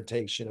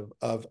confrontation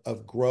of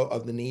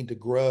the need to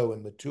grow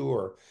and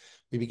mature.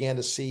 We began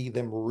to see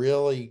them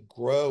really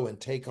grow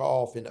and take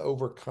off and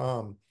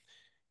overcome.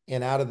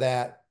 And out of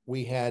that,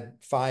 we had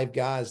 5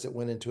 guys that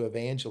went into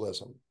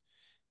evangelism,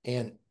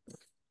 and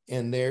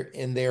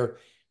they're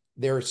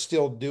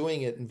still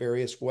doing it in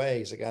various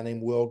ways. A guy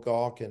named Will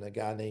Gawkin, a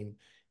guy named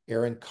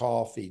Aaron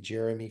Coffey,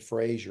 Jeremy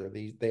Frazier.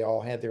 They all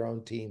had their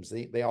own teams.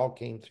 They all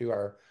came through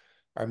our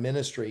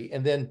ministry.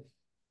 And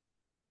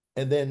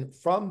then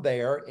from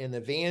there in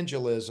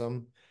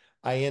evangelism,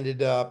 I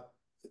ended up,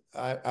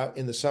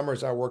 in the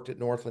summers, I worked at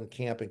Northland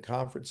Camp and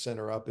Conference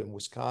Center up in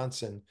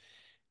Wisconsin.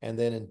 And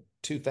then in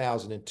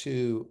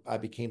 2002, I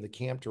became the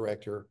camp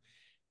director,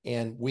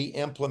 and we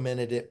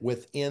implemented it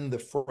within the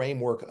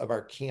framework of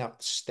our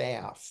camp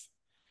staff.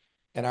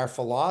 And our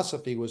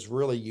philosophy was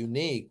really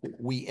unique.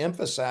 We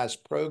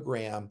emphasized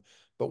program,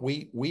 but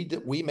we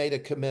made a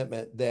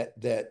commitment that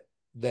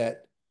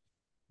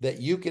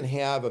you can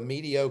have a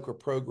mediocre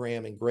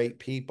program and great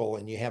people,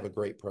 and you have a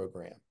great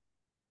program.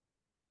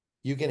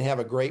 You can have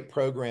a great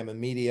program and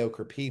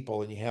mediocre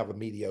people, and you have a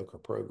mediocre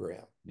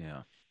program.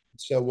 Yeah.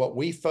 So what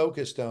we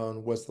focused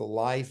on was the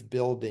life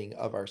building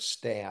of our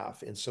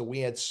staff. And so we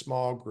had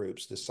small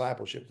groups,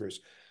 discipleship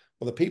groups.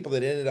 Well, the people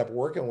that ended up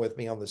working with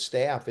me on the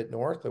staff at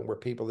Northland were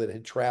people that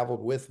had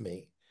traveled with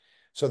me.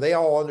 So they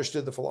all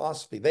understood the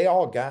philosophy. They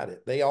all got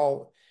it.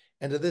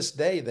 And to this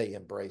day, they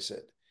embrace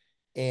it.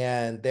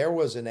 And there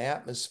was an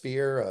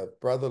atmosphere of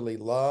brotherly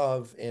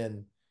love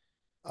and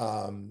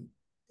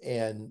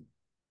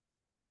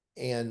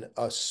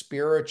a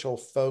spiritual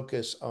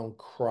focus on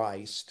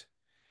Christ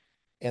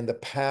and the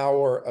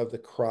power of the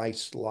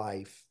Christ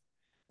life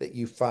that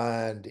you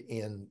find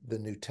in the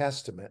New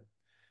Testament.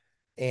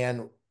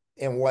 And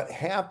what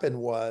happened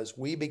was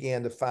we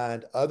began to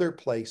find other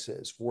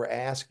places were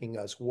asking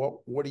us,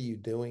 what are you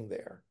doing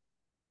there?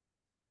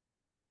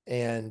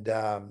 And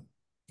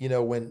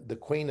when the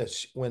Queen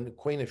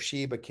of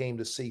Sheba came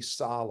to see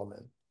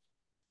Solomon,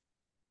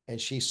 and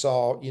she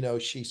saw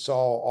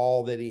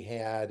all that he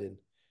had, and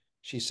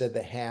she said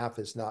the half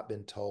has not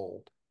been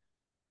told.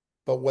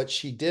 But what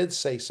she did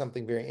say,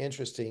 something very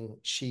interesting,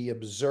 she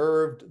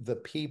observed the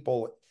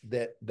people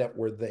that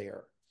were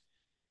there.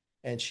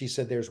 And she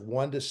said, there's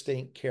one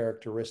distinct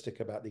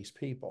characteristic about these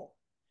people,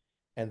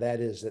 and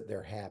that is that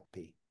they're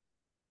happy.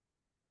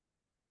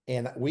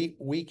 And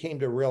we came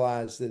to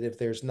realize that if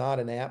there's not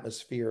an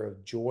atmosphere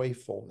of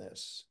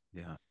joyfulness,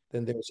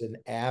 then there's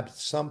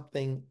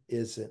something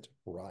isn't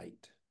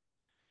right.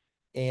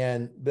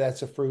 And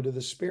that's a fruit of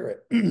the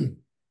Spirit.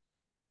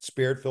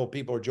 Spirit-filled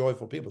people are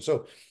joyful people.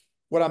 So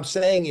what I'm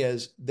saying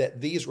is that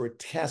these were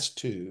test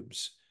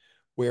tubes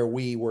where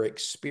we were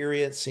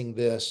experiencing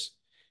this.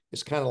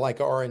 It's kind of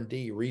like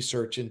R&D,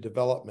 research and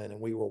development, and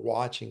we were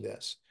watching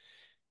this.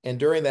 And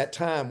during that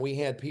time, we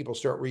had people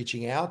start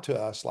reaching out to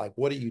us like,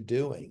 what are you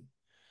doing?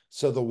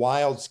 So the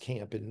Wilds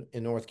camp in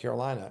North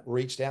Carolina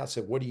reached out and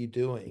said, what are you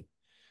doing?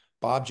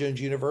 Bob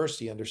Jones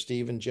University under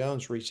Stephen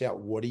Jones reached out,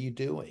 what are you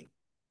doing?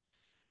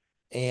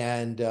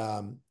 And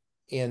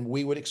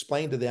we would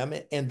explain to them,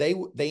 and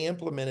they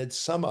implemented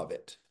some of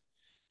it.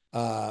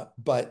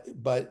 But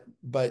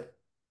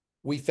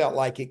we felt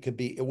like it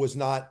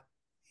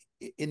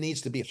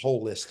needs to be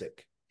holistic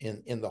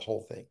in the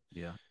whole thing.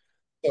 Yeah.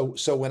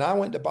 So when I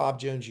went to Bob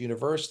Jones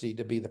University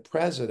to be the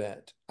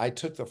president, I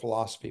took the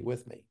philosophy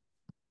with me.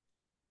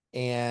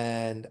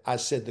 And I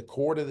said, the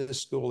core to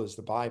this school is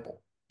the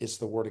Bible. It's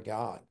the Word of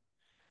God.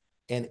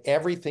 And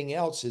everything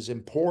else is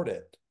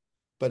important,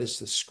 but it's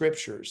the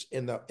scriptures.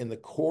 And the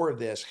core of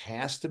this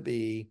has to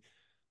be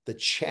the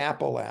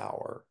chapel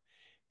hour,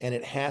 and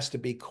it has to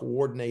be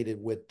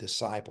coordinated with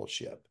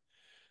discipleship.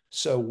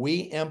 So we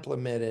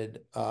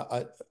implemented,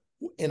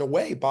 in a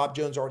way, Bob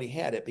Jones already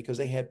had it because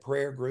they had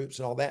prayer groups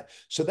and all that.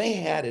 So they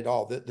had it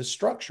all. The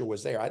structure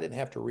was there. I didn't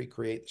have to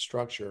recreate the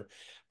structure.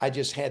 I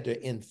just had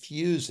to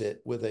infuse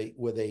it with a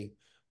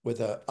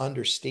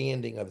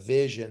understanding, a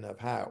vision of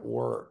how it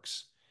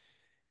works.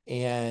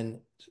 And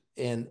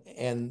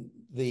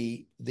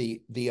the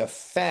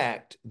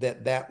effect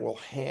that will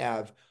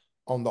have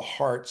on the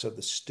hearts of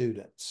the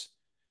students.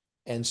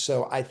 And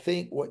so I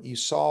think what you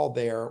saw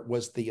there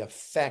was the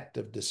effect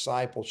of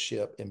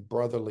discipleship and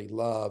brotherly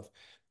love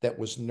that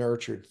was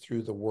nurtured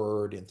through the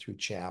Word and through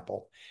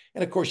chapel.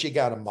 And of course, you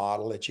got to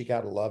model it. You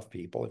got to love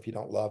people. If you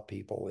don't love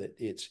people,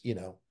 it's.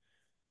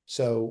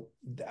 So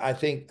I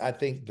think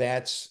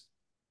that's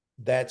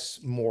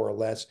more or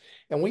less.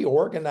 And we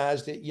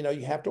organized it.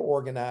 You have to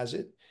organize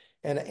it.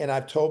 And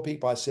I've told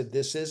people, I said,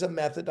 this is a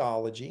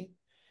methodology,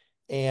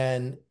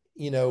 and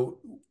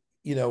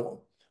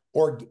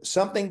or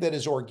something that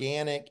is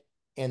organic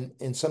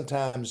and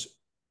sometimes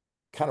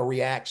kind of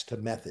reacts to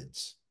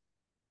methods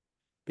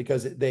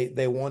because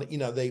they want,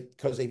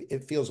 because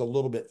it feels a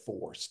little bit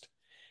forced.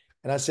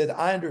 And I said,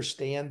 I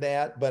understand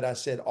that, but I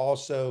said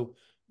also,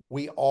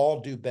 we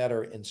all do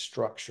better in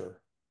structure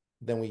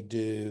than we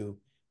do.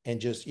 And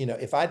just,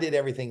 if I did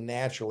everything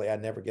naturally,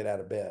 I'd never get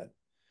out of bed.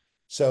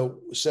 So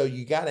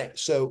you got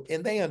to,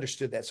 and they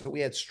understood that. So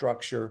we had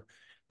structure,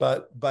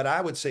 but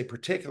I would say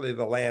particularly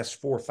the last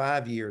 4 or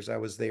 5 years I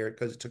was there,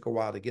 because it took a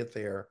while to get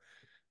there.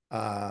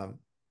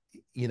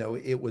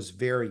 It was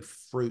very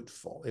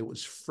fruitful. It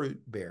was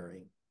fruit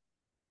bearing.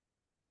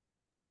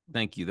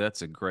 Thank you.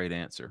 That's a great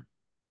answer.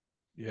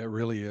 Yeah, it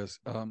really is.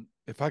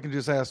 If I can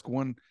just ask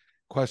one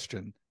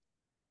question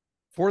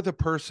for the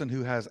person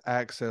who has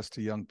access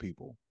to young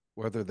people,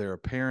 whether they're a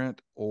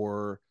parent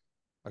or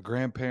a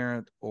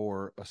grandparent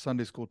or a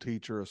Sunday school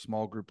teacher, a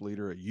small group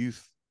leader, a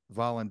youth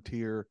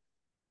volunteer,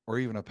 or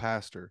even a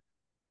pastor,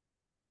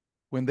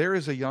 when there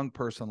is a young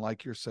person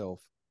like yourself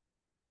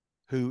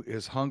who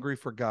is hungry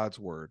for God's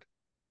word,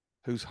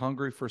 who's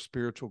hungry for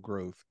spiritual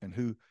growth, and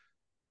who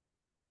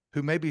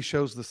maybe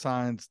shows the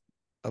signs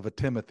of a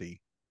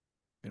Timothy,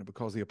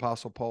 because the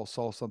Apostle Paul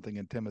saw something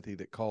in Timothy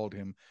that called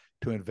him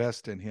to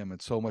invest in him in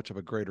so much of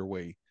a greater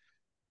way,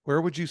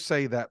 where would you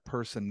say that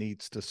person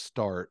needs to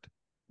start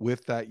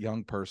with that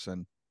young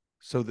person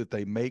so that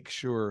they make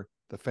sure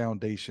the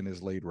foundation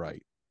is laid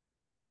right?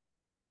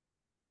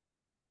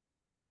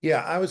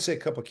 Yeah, I would say a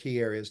couple of key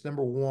areas.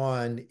 Number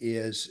one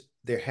is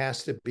there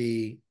has to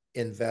be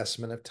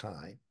investment of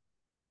time.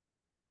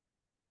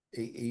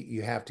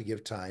 You have to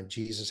give time.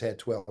 Jesus had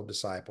 12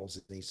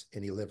 disciples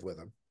and he lived with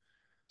them.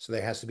 So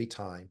there has to be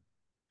time.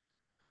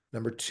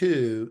 Number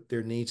two,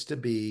 there needs to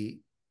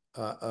be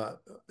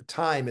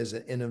time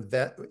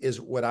is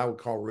what I would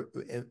call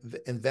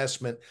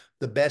investment,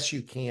 the best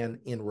you can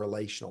in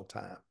relational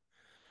time.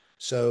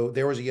 So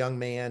there was a young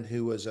man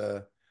who was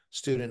a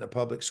student at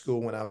public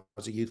school when I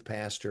was a youth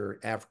pastor,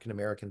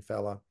 African-American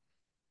fella.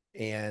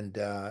 And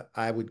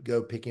I would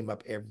go pick him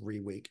up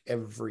every week,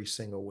 every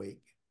single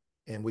week.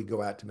 And we'd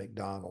go out to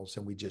McDonald's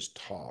and we just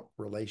talk,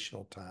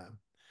 relational time.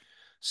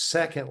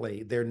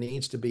 Secondly, there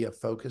needs to be a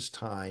focused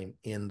time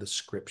in the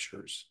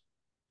scriptures.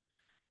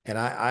 And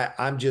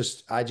I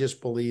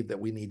just believe that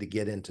we need to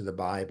get into the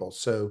Bible.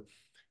 So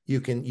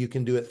you can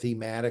do it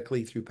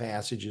thematically through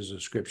passages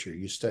of scripture.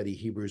 You study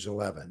Hebrews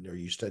 11, or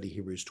you study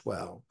Hebrews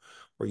 12,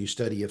 or you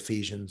study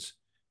Ephesians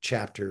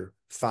chapter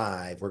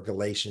 5 or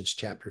Galatians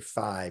chapter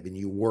 5, and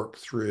you work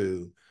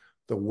through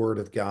the Word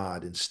of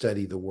God and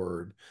study the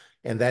Word.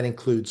 And that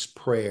includes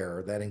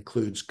prayer. That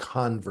includes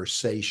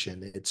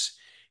conversation.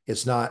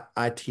 It's not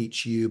I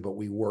teach you, but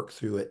we work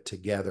through it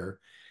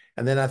together.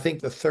 And then I think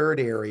the third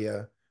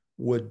area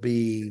would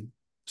be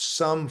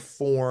some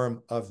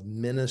form of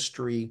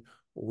ministry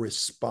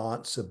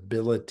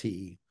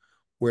responsibility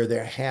where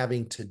they're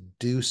having to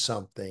do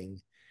something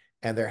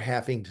and they're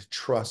having to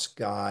trust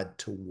God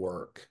to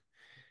work.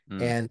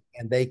 And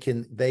they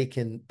can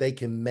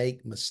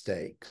make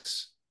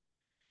mistakes,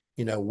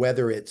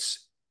 whether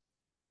it's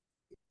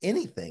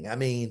anything. I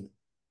mean,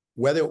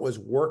 whether it was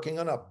working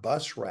on a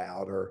bus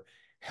route or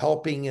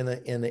helping in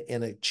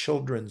a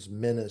children's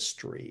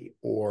ministry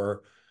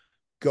or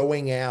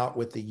going out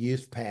with the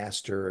youth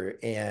pastor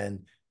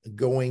and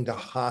going to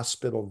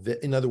hospital.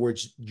 In other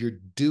words, you're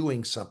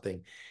doing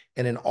something.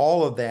 And in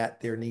all of that,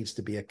 there needs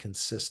to be a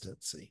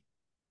consistency.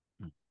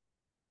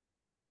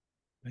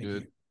 Thank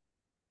Good. you.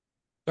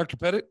 Dr.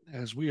 Pettit,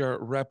 as we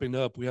are wrapping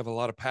up, we have a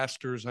lot of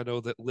pastors I know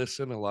that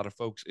listen, a lot of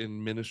folks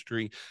in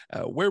ministry.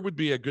 Where would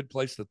be a good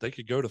place that they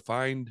could go to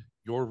find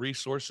your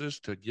resources,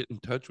 to get in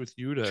touch with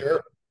you,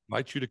 to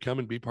invite you to come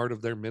and be part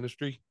of their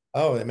ministry?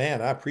 Oh,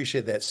 man, I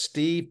appreciate that.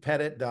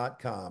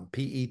 StevePettit.com,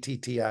 Pettit,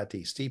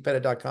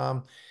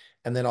 StevePettit.com.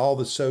 And then all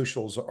the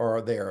socials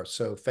are there.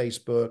 So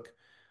Facebook,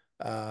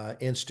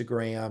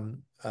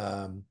 Instagram,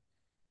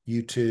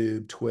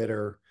 YouTube,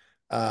 Twitter.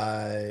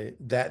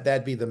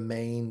 That'd be the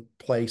main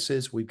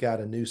places. We've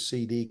got a new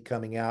CD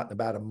coming out in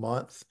about a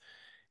month,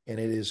 and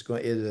it is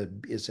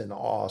an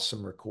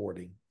awesome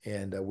recording.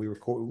 And we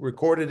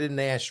recorded in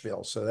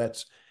Nashville, so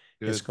it's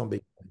going to be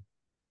good.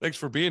 Thanks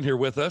for being here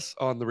with us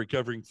on the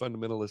Recovering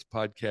Fundamentalist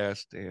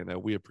podcast, and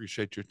we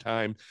appreciate your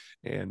time.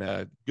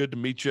 And good to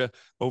meet you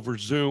over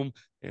Zoom.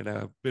 And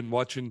I've been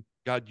watching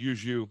God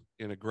use you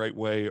in a great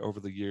way over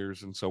the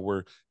years, and so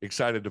we're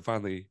excited to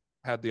finally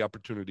have the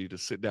opportunity to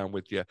sit down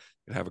with you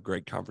and have a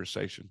great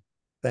conversation.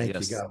 Thank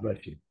you. God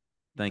bless you.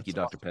 Thank you,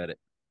 Dr. Pettit.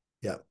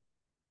 Yeah.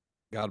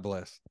 God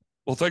bless.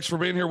 Well, thanks for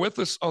being here with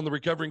us on the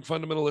Recovering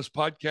Fundamentalist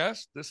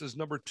podcast. This is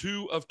number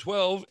 2 of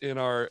 12 in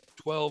our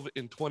 12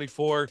 in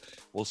 24.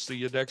 We'll see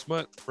you next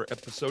month for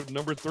episode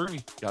number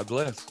 3. God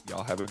bless.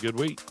 Y'all have a good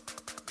week.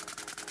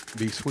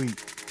 Be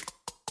sweet.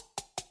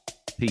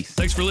 Peace.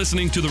 Thanks for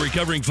listening to the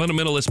Recovering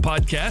Fundamentalist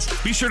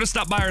podcast. Be sure to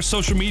stop by our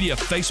social media,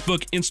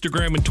 Facebook,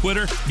 Instagram, and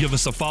Twitter. Give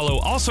us a follow.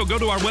 Also, go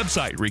to our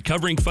website,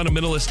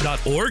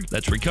 recoveringfundamentalist.org.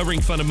 That's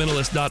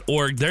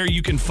recoveringfundamentalist.org. There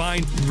you can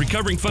find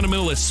Recovering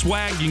Fundamentalist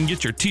swag. You can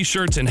get your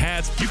t-shirts and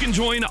hats. You can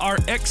join our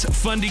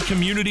ex-Fundy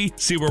community,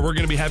 see where we're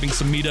going to be having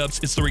some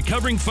meetups. It's the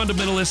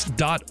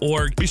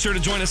recoveringfundamentalist.org. Be sure to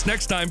join us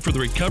next time for the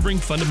Recovering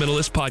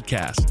Fundamentalist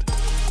podcast.